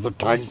back to the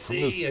tank I from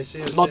see.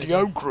 the bloody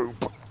O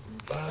group.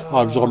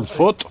 I was on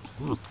foot.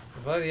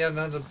 If only you hadn't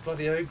had a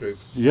bloody O group.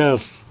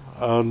 Yes.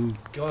 I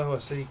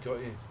see, got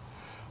you.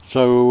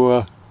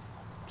 So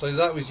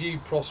that was you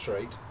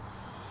prostrate.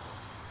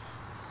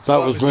 that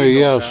was me,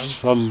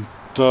 yes. And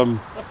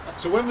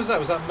So when was that?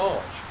 Was that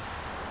March?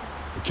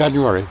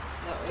 January.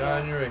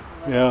 January.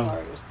 Yeah.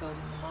 It was going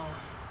in the March.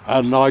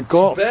 And I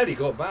Barely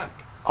got back.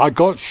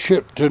 got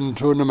shipped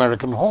into an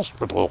American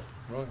hospital,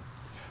 Right.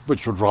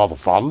 which was rather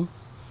fun,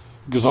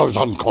 because I was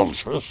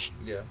unconscious.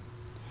 Yeah.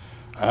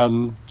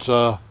 And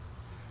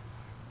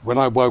when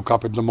I woke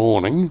up in the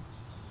morning,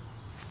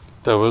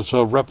 there was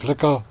a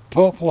replica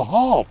Purple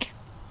Heart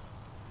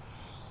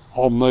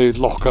on the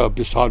locker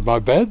beside my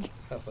bed.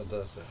 How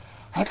fantastic.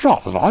 That's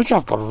rather nice,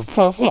 I've got a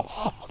Purple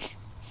Heart.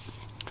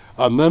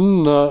 And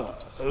then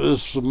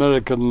this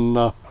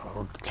American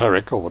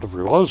cleric, or whatever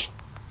he was,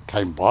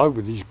 came by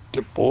with his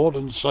clipboard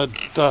and said,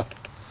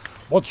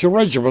 "What's your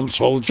regiment,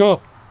 soldier?"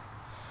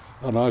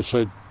 And I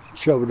said,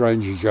 "Sherwood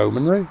Rangers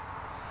Yeomanry."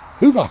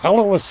 "Who the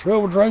hell was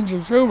Sherwood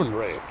Rangers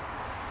Yeomanry?"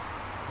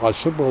 I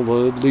said, "Well,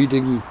 the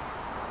leading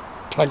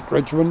tank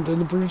regiment in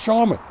the British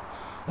Army."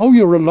 "Oh,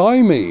 you're a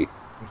limey."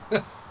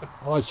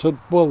 I said,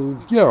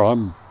 "Well, yeah,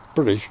 I'm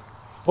British."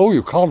 "Oh,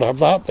 you can't have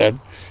that then.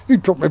 You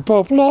took my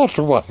Purple Heart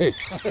away."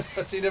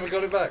 So you never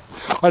got it back?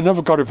 I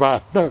never got it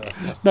back. No,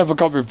 never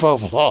got my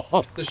Purple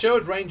Heart. The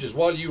Sherwood Rangers,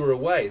 while you were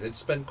away, they'd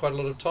spent quite a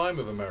lot of time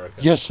with America.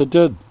 Yes, I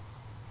did.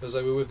 Because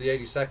they were with the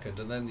 82nd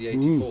and then the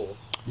 84th.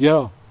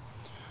 Yeah.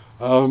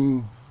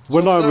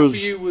 When I was...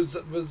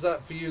 Was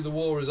that for you the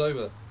war is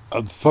over?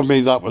 For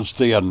me, that was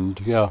the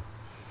end, yeah.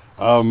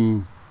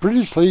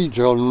 British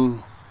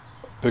Legion,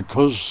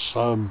 because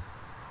I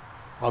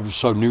was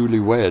so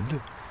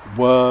newlywed,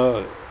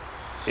 were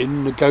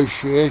in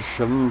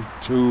negotiation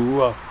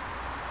to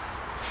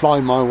fly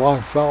my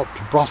wife out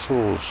to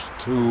Brussels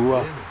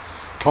to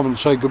come and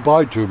say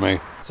goodbye to me.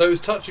 So it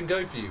was touch and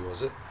go for you,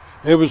 was it?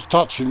 It was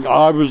touching.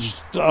 I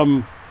was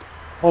on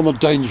the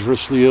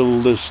dangerously ill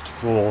list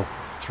for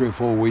 3 or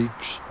 4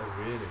 weeks. Oh,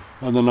 really?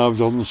 And then I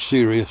was on the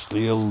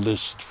seriously ill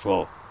list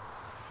for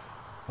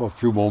a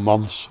few more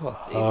months. You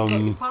got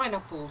your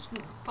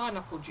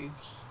pineapple juice.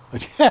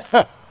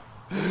 Yeah,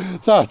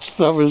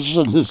 that was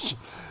in this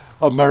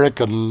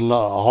American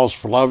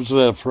hospital. I was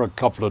there for a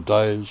couple of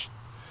days.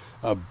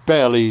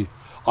 Barely.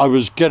 I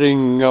was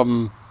getting...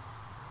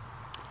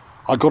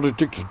 I got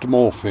addicted to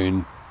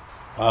morphine.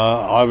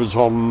 I was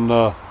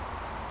on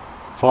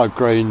 5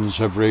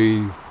 grains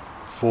every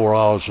 4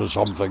 hours or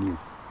something.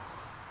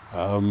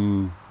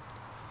 And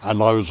I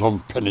was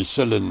on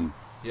penicillin.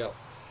 Yep.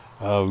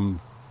 The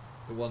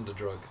wonder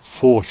drug.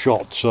 4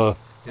 shots a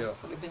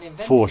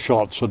 4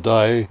 shots a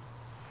day,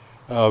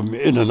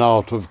 in and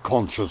out of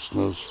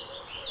consciousness.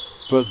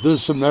 But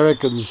this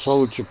American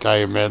soldier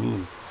came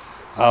in.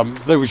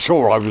 They were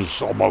sure I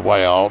was on my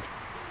way out.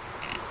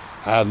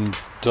 And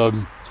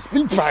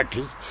in fact,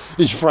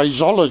 his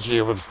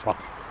phraseology was fine.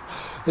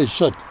 He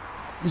said,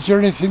 "Is there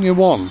anything you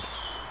want?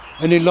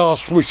 Any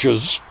last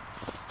wishes?"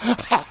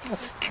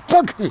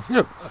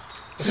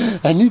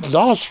 Any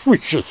last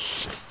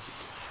wishes?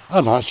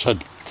 And I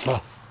said,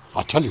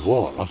 "I tell you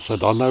what," I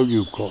said, "I know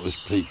you've got this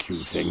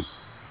PQ thing.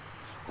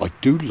 I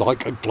do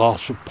like a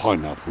glass of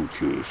pineapple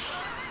juice."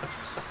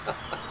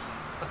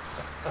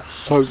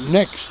 So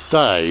next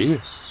day,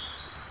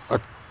 a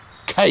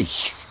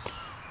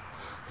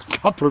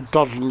couple of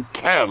dozen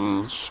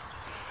cans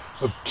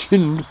of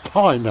tinned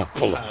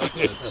pineapple.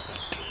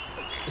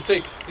 You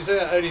see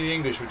that only the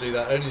English would do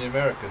that, only the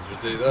Americans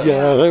would do that.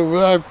 Yeah, they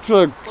were.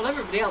 Well,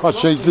 everybody else. I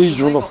say loved them these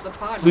because were they got the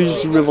pineapple.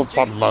 these were the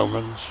fun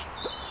moments.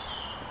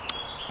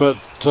 But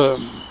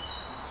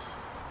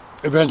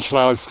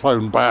eventually, I was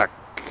flown back.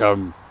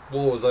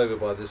 War was over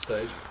by this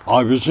stage.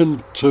 I was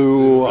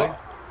into.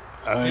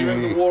 Can you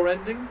remember the war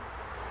ending?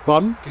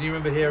 Fun? Can you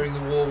remember hearing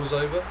the war was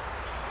over?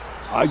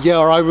 Yeah,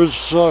 I was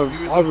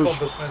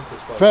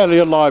combatantist, fairly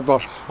alive.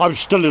 I was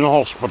still in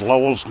hospital. I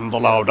wasn't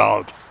allowed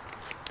out.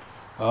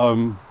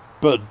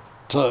 But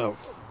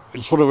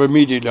sort of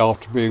immediately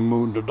after being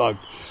wounded, I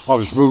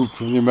was moved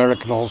from the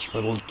American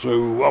hospital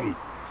to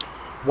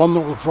one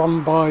that was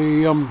run by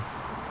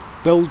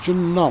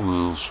Belgian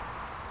nuns.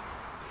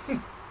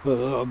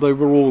 They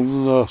were all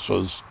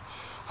nurses,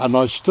 and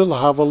I still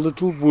have a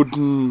little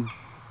wooden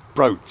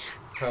brooch.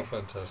 How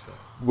fantastic!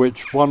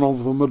 Which one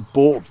of them had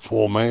bought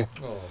for me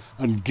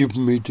and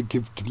given me to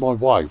give to my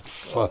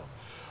wife,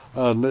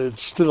 and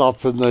it's still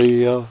up in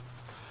the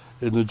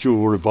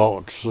jewellery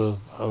box.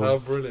 How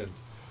brilliant!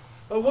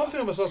 Oh, one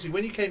thing I must ask you: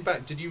 when you came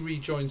back, did you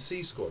rejoin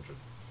C Squadron?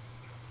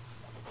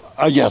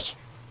 Yes.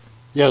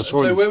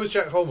 So where was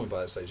Jack Holman by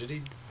that stage? Did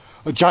he?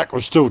 Jack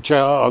was still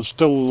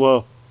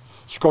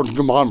Squadron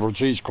Commander of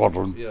C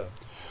Squadron. Yeah.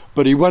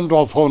 But he went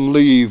off on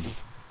leave.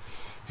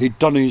 He'd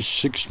done his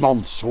 6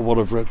 months or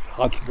whatever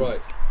I think.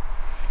 Right.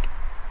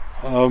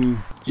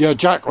 Yeah,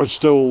 Jack was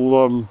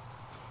still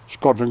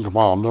Squadron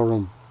Commander,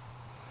 and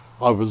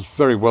I was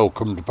very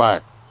welcomed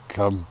back.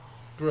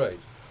 Great.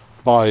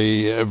 By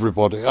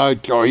everybody.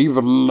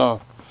 Even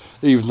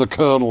the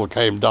Colonel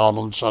came down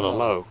and said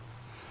hello.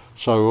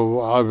 So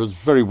I was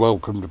very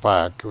welcomed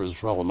back. It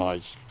was rather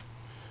nice.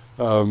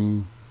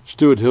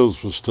 Stuart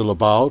Hills was still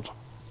about.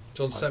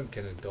 John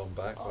Semken had gone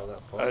back by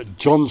that point.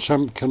 John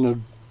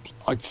Semken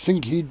I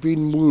think he'd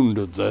been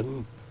wounded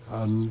then,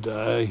 and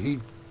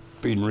he'd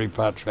been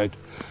repatriated.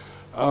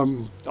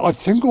 I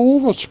think all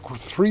the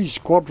three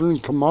squadron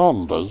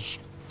commanders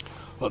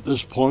at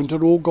this point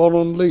had all gone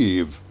on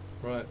leave.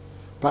 Right.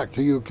 Back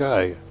to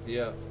UK.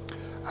 Yeah.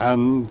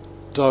 And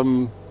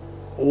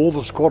all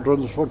the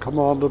squadrons were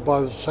commanded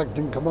by the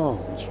second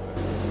commands.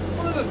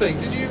 One other thing,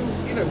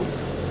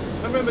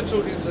 I remember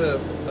talking to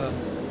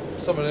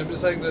someone who was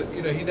saying that,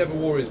 he never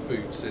wore his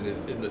boots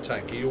in the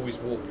tank. He always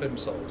wore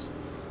plimsolls.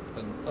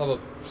 And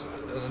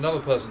another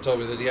person told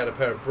me that he had a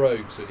pair of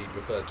brogues that he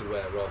preferred to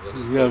wear rather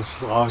than his Yes,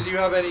 boots. Did you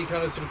have any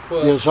kind of sort of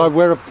quirk? Yes, I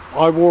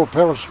wore a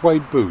pair of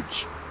suede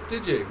boots.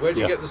 Did you? Where did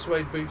you Yeah. get the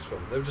suede boots from?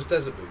 They were just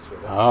desert boots,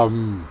 weren't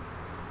they?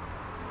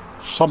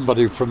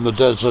 Somebody from the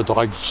desert,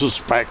 I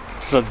suspect.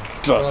 And,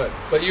 Right.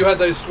 But you had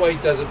those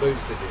suede desert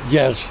boots, did you?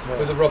 yes,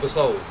 With the rubber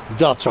soles?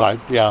 that's right,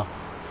 yeah.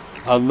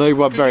 And they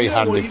were 'Cause very you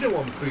don't handy. you don't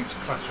want boots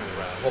clattering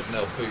around,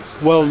 hobnail boots.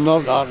 Well,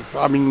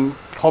 I mean,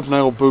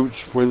 hobnail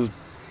boots with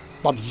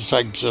buttons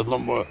eggs in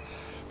them were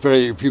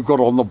very, if you got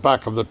on the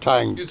back of the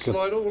tank, You'd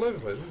slide all over the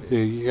place, wouldn't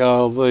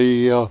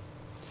you?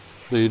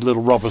 the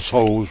little rubber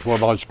soles were a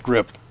nice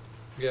grip.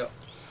 Yeah.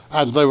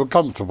 And they were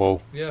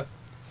comfortable. Yeah.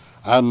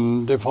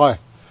 And if I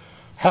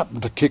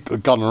happened to kick the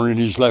gunner in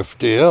his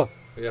left ear,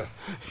 Yeah.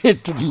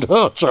 it didn't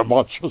hurt so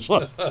much as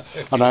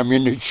an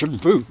ammunition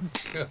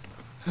boot.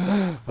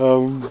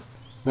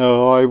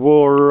 No, I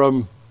wore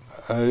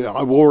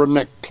a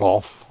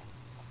neckcloth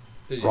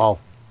Did you?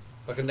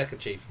 Like a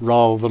neckerchief.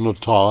 rather than a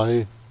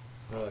tie.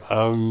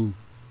 Right.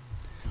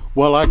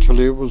 Well,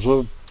 actually, it was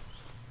a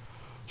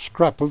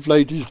scrap of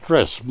lady's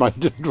dress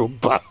made into a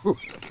bow.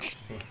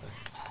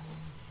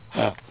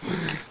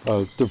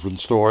 A different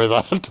story,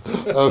 that.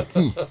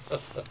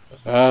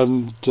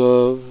 And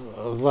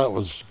that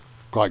was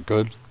quite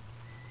good.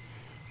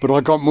 But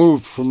I got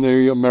moved from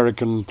the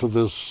American to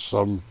this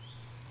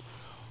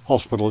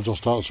hospital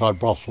just outside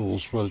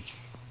Brussels, which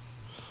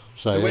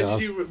So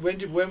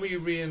when were you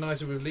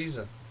reunited with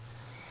Lisa?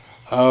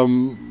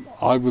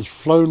 I was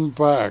flown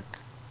back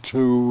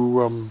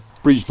to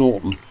Breeze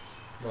Norton,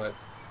 Right.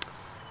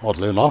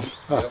 oddly enough,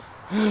 Yep.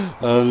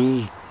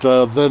 and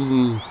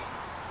then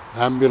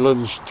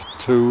ambulanced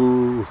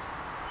to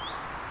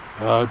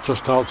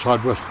just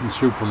outside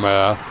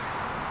Weston-super-Mare.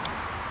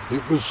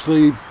 It was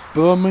the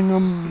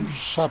Birmingham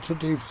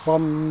Saturday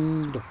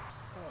Fund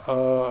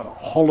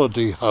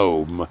holiday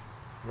home.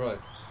 Right.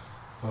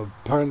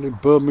 Apparently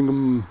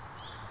Birmingham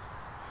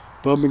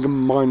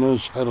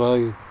miners had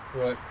a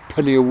Right.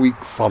 penny a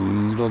week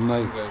fund, and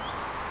Okay.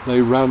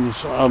 they ran,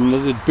 and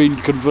it had been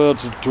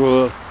converted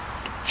to a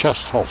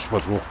chest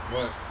hospital.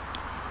 Right.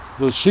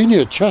 The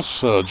senior chest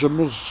surgeon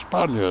was a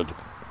Spaniard,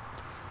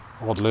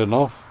 oddly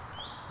enough,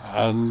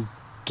 and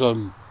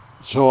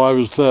so I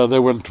was there. They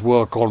went to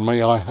work on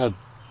me. I had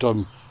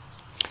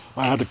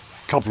a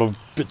couple of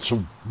bits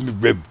of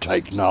rib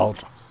taken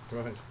out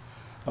Right.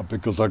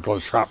 because I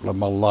got shrapnel in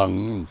my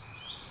lung.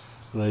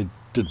 They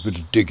did a bit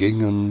of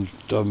digging,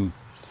 and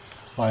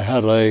I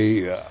had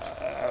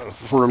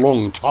for a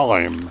long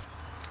time,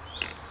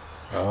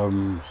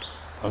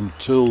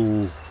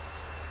 until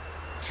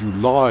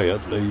July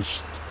at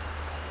least,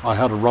 I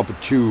had a rubber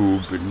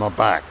tube in my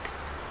back,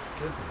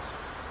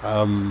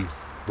 Goodness.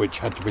 which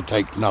had to be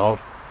taken out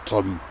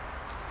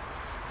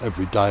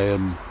every day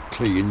and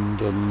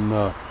cleaned, and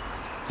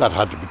that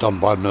had to be done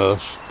by a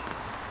nurse.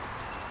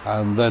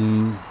 And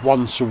then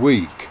once a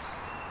week,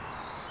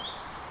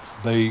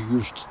 they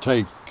used to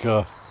take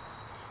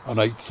an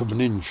eighth of an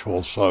inch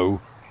or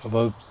so.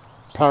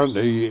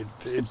 Apparently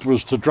it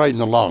was to drain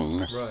the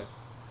lung, Right.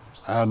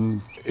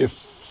 and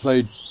if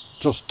they'd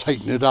just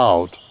taken it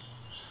out,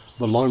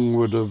 the lung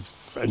would have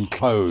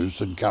enclosed,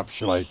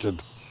 encapsulated,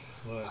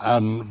 Right.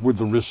 and with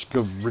the risk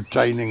of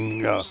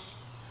retaining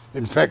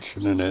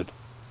infection in it.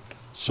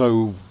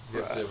 So You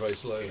have to do it very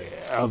slowly.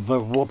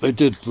 what they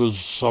did was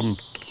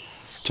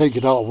take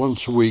it out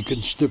once a week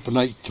and snip an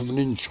eighth of an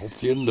inch off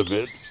the end of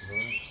it,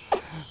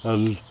 Right.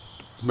 and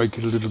make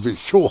it a little bit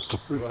shorter.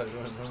 Right.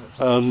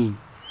 And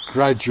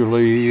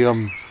gradually,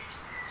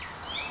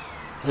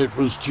 it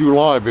was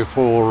July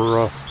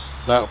before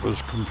that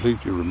was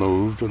completely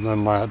removed, and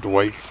then I had to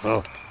wait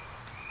for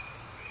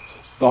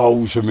the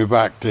holes in my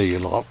back to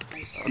heal up.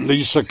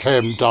 Lisa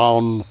came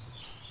down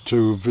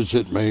to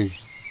visit me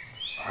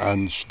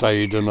and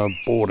stayed in a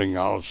boarding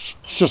house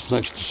just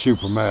next to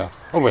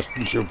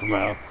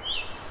Weston-super-Mare.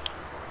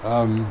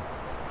 And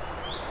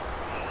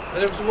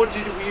so what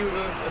did you do?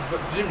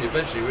 Presumably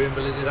eventually you were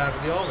invalided out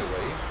of the army,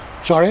 were you?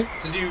 Sorry?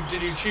 Did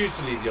you choose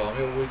to leave the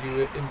army, or were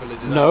you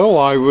invalided out? No,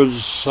 I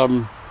was.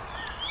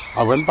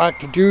 I went back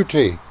to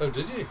duty. Oh,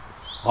 did you?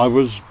 I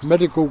was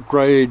medical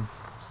grade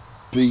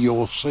B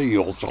or C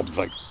or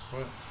something.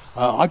 Right.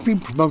 I've been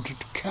promoted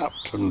to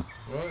captain.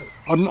 Right.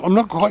 I'm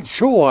not quite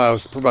sure why I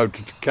was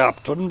promoted to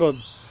captain, but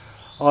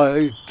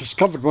I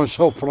discovered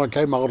myself when I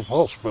came out of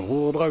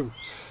hospital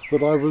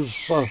that I was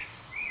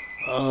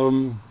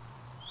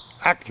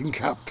acting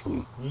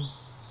captain.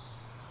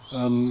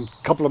 And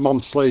a couple of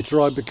months later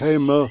I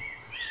became a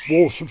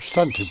war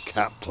substantive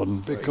captain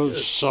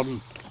because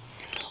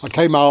I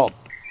came out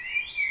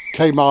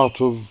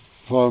of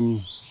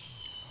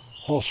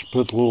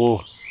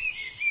hospital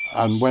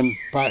and went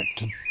back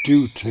to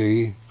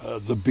duty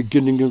at the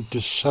beginning of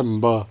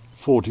December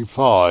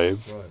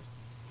 45. Right.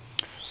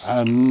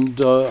 And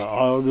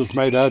I was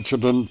made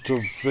adjutant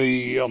of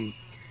the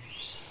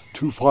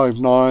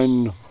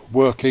 259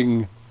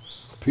 working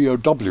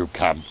POW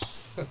camp.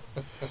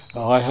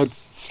 I had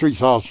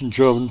 3,000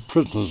 German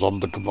prisoners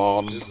under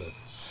command. Goodness.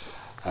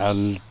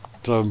 And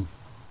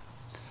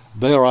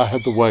there I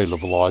had the whale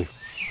of life.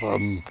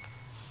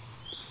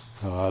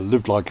 I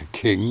lived like a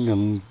king,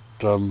 and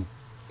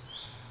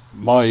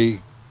my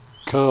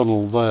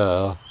colonel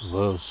there,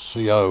 the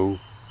CO,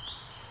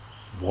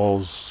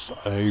 was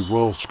a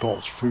Royal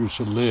Scots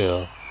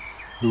Fusilier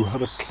who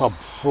had a club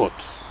foot.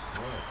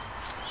 Right.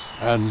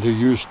 And who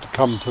used to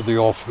come to the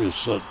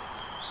office at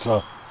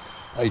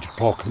 8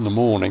 o'clock in the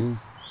morning,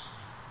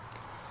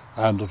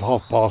 and at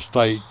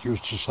 8:30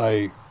 used to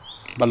say,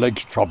 my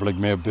leg's troubling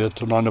me a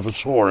bit, and I never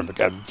saw him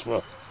again.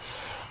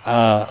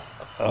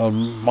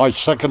 My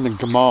second in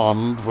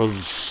command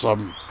was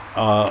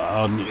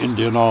an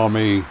Indian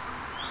Army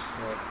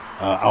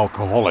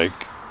alcoholic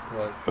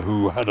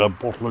who had a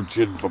bottle of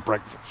gin for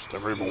breakfast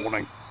every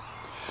morning.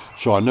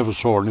 So I never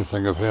saw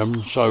anything of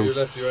him. So you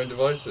left your own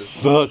devices.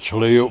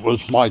 Virtually, it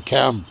was my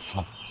camp.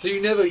 So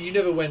you never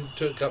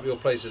took up your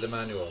place at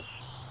Emmanuel?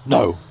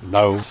 No.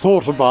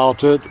 Thought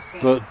about it,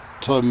 but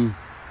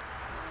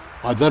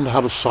I then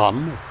had a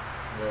son.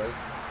 Right.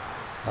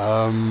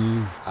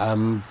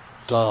 And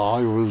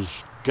I was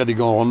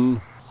getting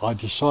on. I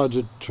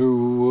decided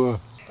to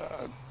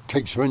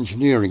take some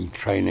engineering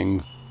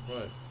training.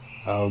 Right.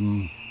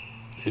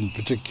 In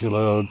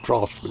particular,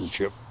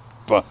 draftsmanship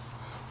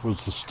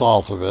was the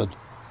start of it.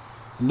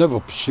 I never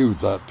pursued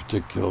that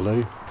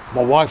particularly.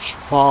 My wife's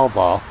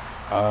father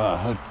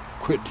had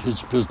quit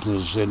his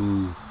business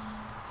in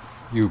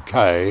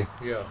UK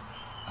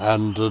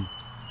and had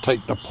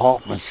taken a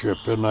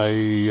partnership in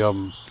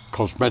a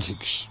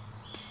cosmetics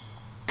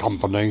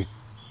company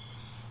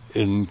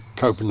in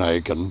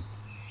Copenhagen,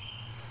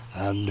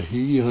 and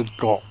he had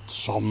got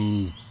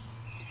some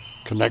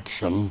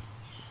connection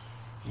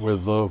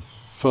with a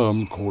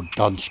firm called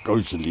Dansk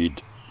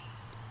Oselid,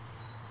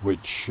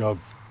 which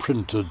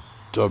printed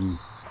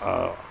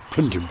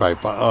printing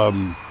paper,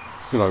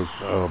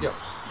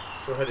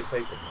 So headed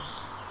paper.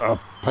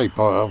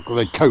 Paper.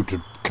 They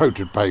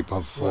coated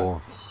paper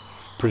for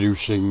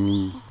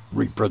producing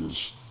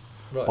reprints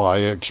by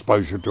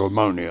exposure to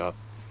ammonia.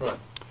 Right.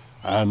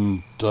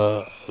 And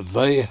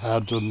they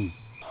had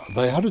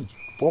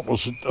what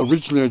was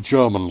originally a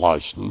German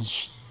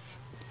license,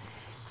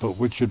 but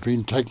which had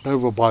been taken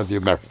over by the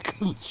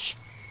Americans.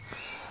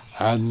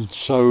 And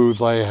so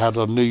they had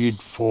a need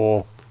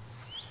for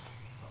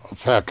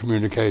fair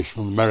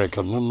communication with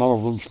American, and none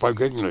of them spoke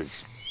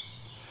English.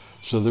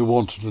 So they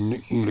wanted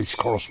an English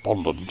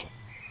correspondent.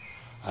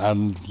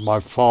 And my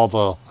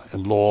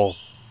father-in-law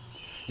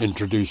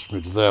introduced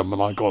me to them,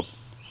 and I got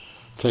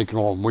taken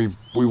on.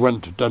 We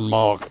went to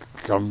Denmark.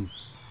 I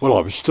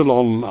was still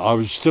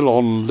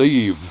on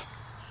leave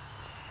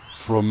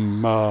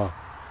from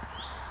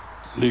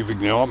leaving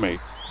the army.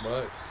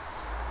 Right.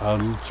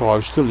 And so I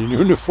was still in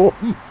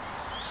uniform.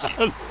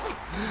 And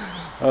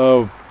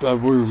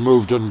we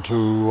moved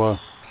into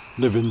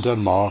live in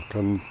Denmark,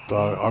 and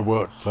I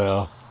worked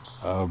there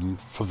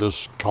for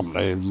this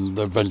company, and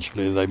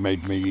eventually they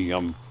made me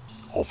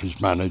office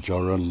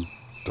manager, and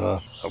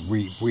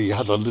we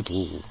had it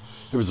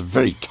was a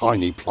very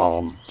tiny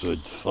plant.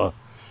 It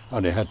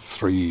only had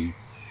three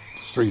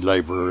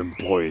labourer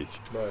employees.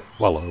 Right.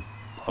 Well,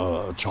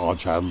 a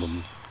charge hand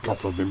and a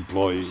couple of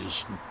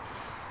employees.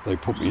 They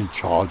put me in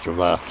charge of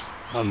that,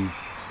 and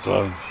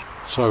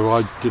so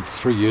I did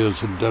 3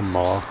 years in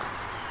Denmark,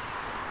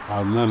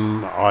 and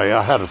then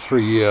I had a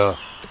 3-year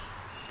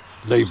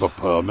labour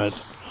permit,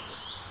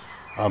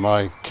 and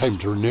I came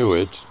to renew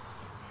it,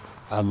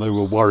 and they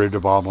were worried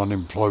about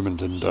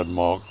unemployment in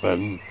Denmark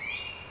then,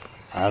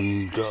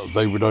 and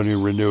they would only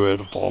renew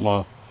it on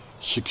a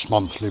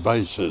 6-monthly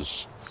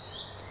basis.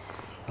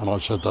 And I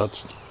said,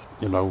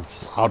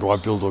 how do I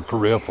build a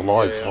career for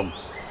life on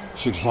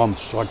 6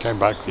 months? So I came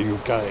back to the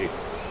UK,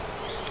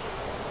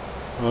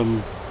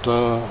 and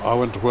I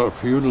went to work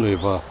for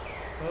Unilever.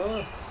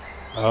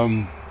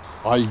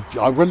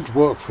 I went to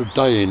work for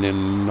Dane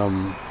in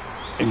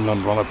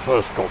England when I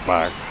first got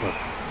back, but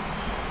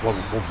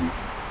wasn't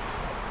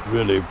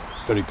really a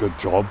very good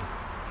job.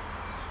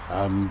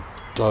 And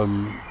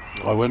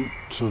I went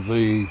to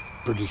the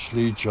British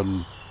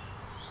Legion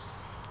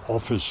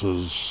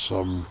officers'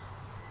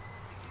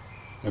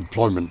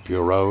 employment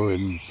bureau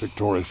in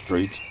Victoria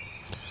Street,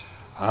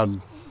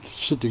 and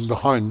sitting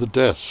behind the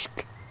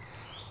desk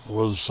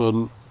was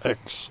an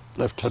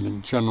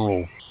ex-Lieutenant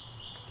General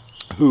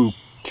who,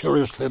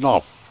 curiously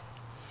enough,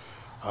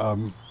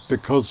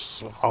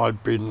 because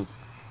I'd been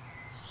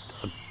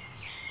a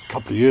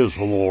couple of years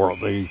or more at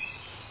the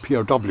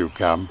POW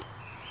camp,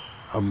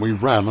 and we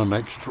ran an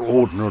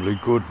extraordinarily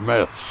good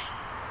mess.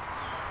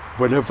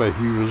 Whenever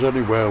he was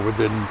anywhere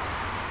within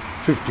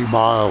 50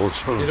 miles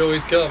of He'd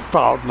always come.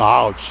 Bowden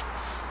House,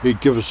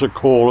 he'd give us a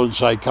call and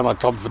say, "Can I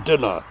come for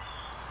dinner?"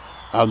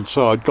 And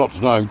so I'd got to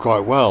know him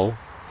quite well.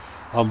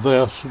 And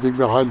there, sitting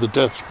behind the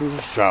desk was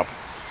a chap.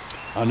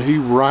 And he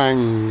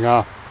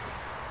rang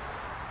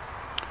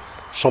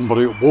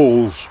somebody at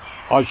Wall's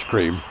Ice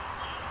Cream,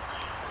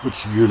 which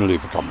is a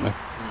Unilever company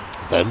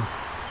then.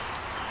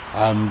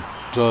 And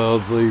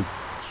the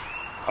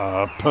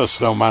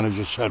personnel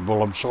manager said,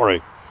 well, I'm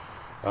sorry,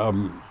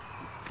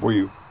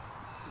 we're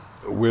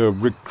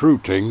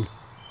recruiting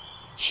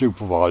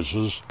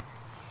supervisors,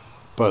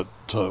 but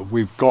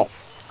we've got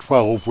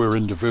 12 we're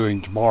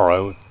interviewing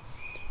tomorrow,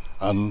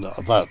 and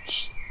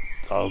that's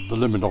the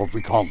limit of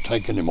we can't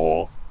take any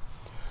more.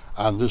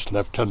 And this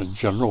Lieutenant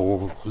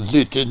General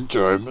lit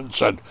into him and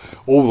said,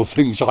 all the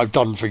things I've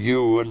done for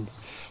you and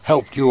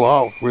helped you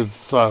out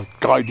with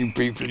guiding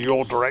people in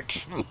your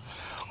direction,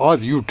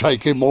 either you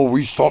take him or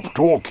we stop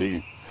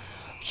talking.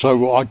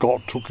 So I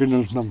got took in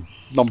as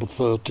number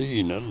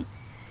 13, and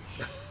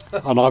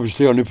I was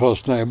the only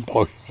person they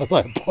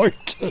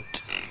appointed,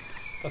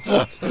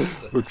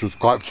 which was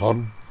quite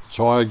fun.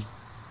 So I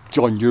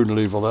joined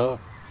Unilever there,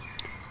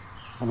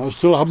 and I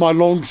still have my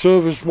long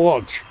service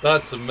watch.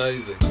 That's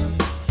amazing.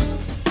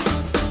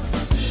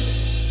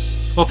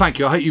 Well, thank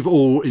you. I hope you've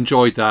all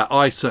enjoyed that.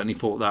 I certainly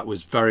thought that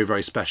was very,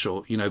 very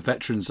special. You know,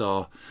 veterans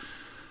are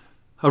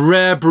a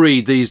rare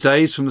breed these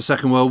days from the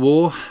Second World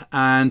War,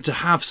 and to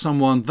have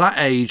someone that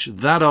age,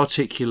 that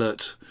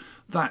articulate,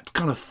 that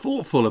kind of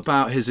thoughtful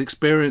about his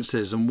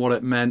experiences and what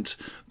it meant,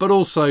 but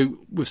also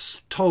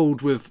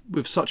told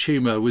with such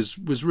humour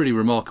was really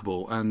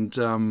remarkable. And,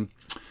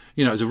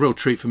 you know, it was a real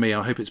treat for me.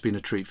 I hope it's been a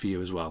treat for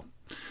you as well.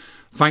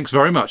 Thanks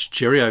very much.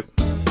 Cheerio.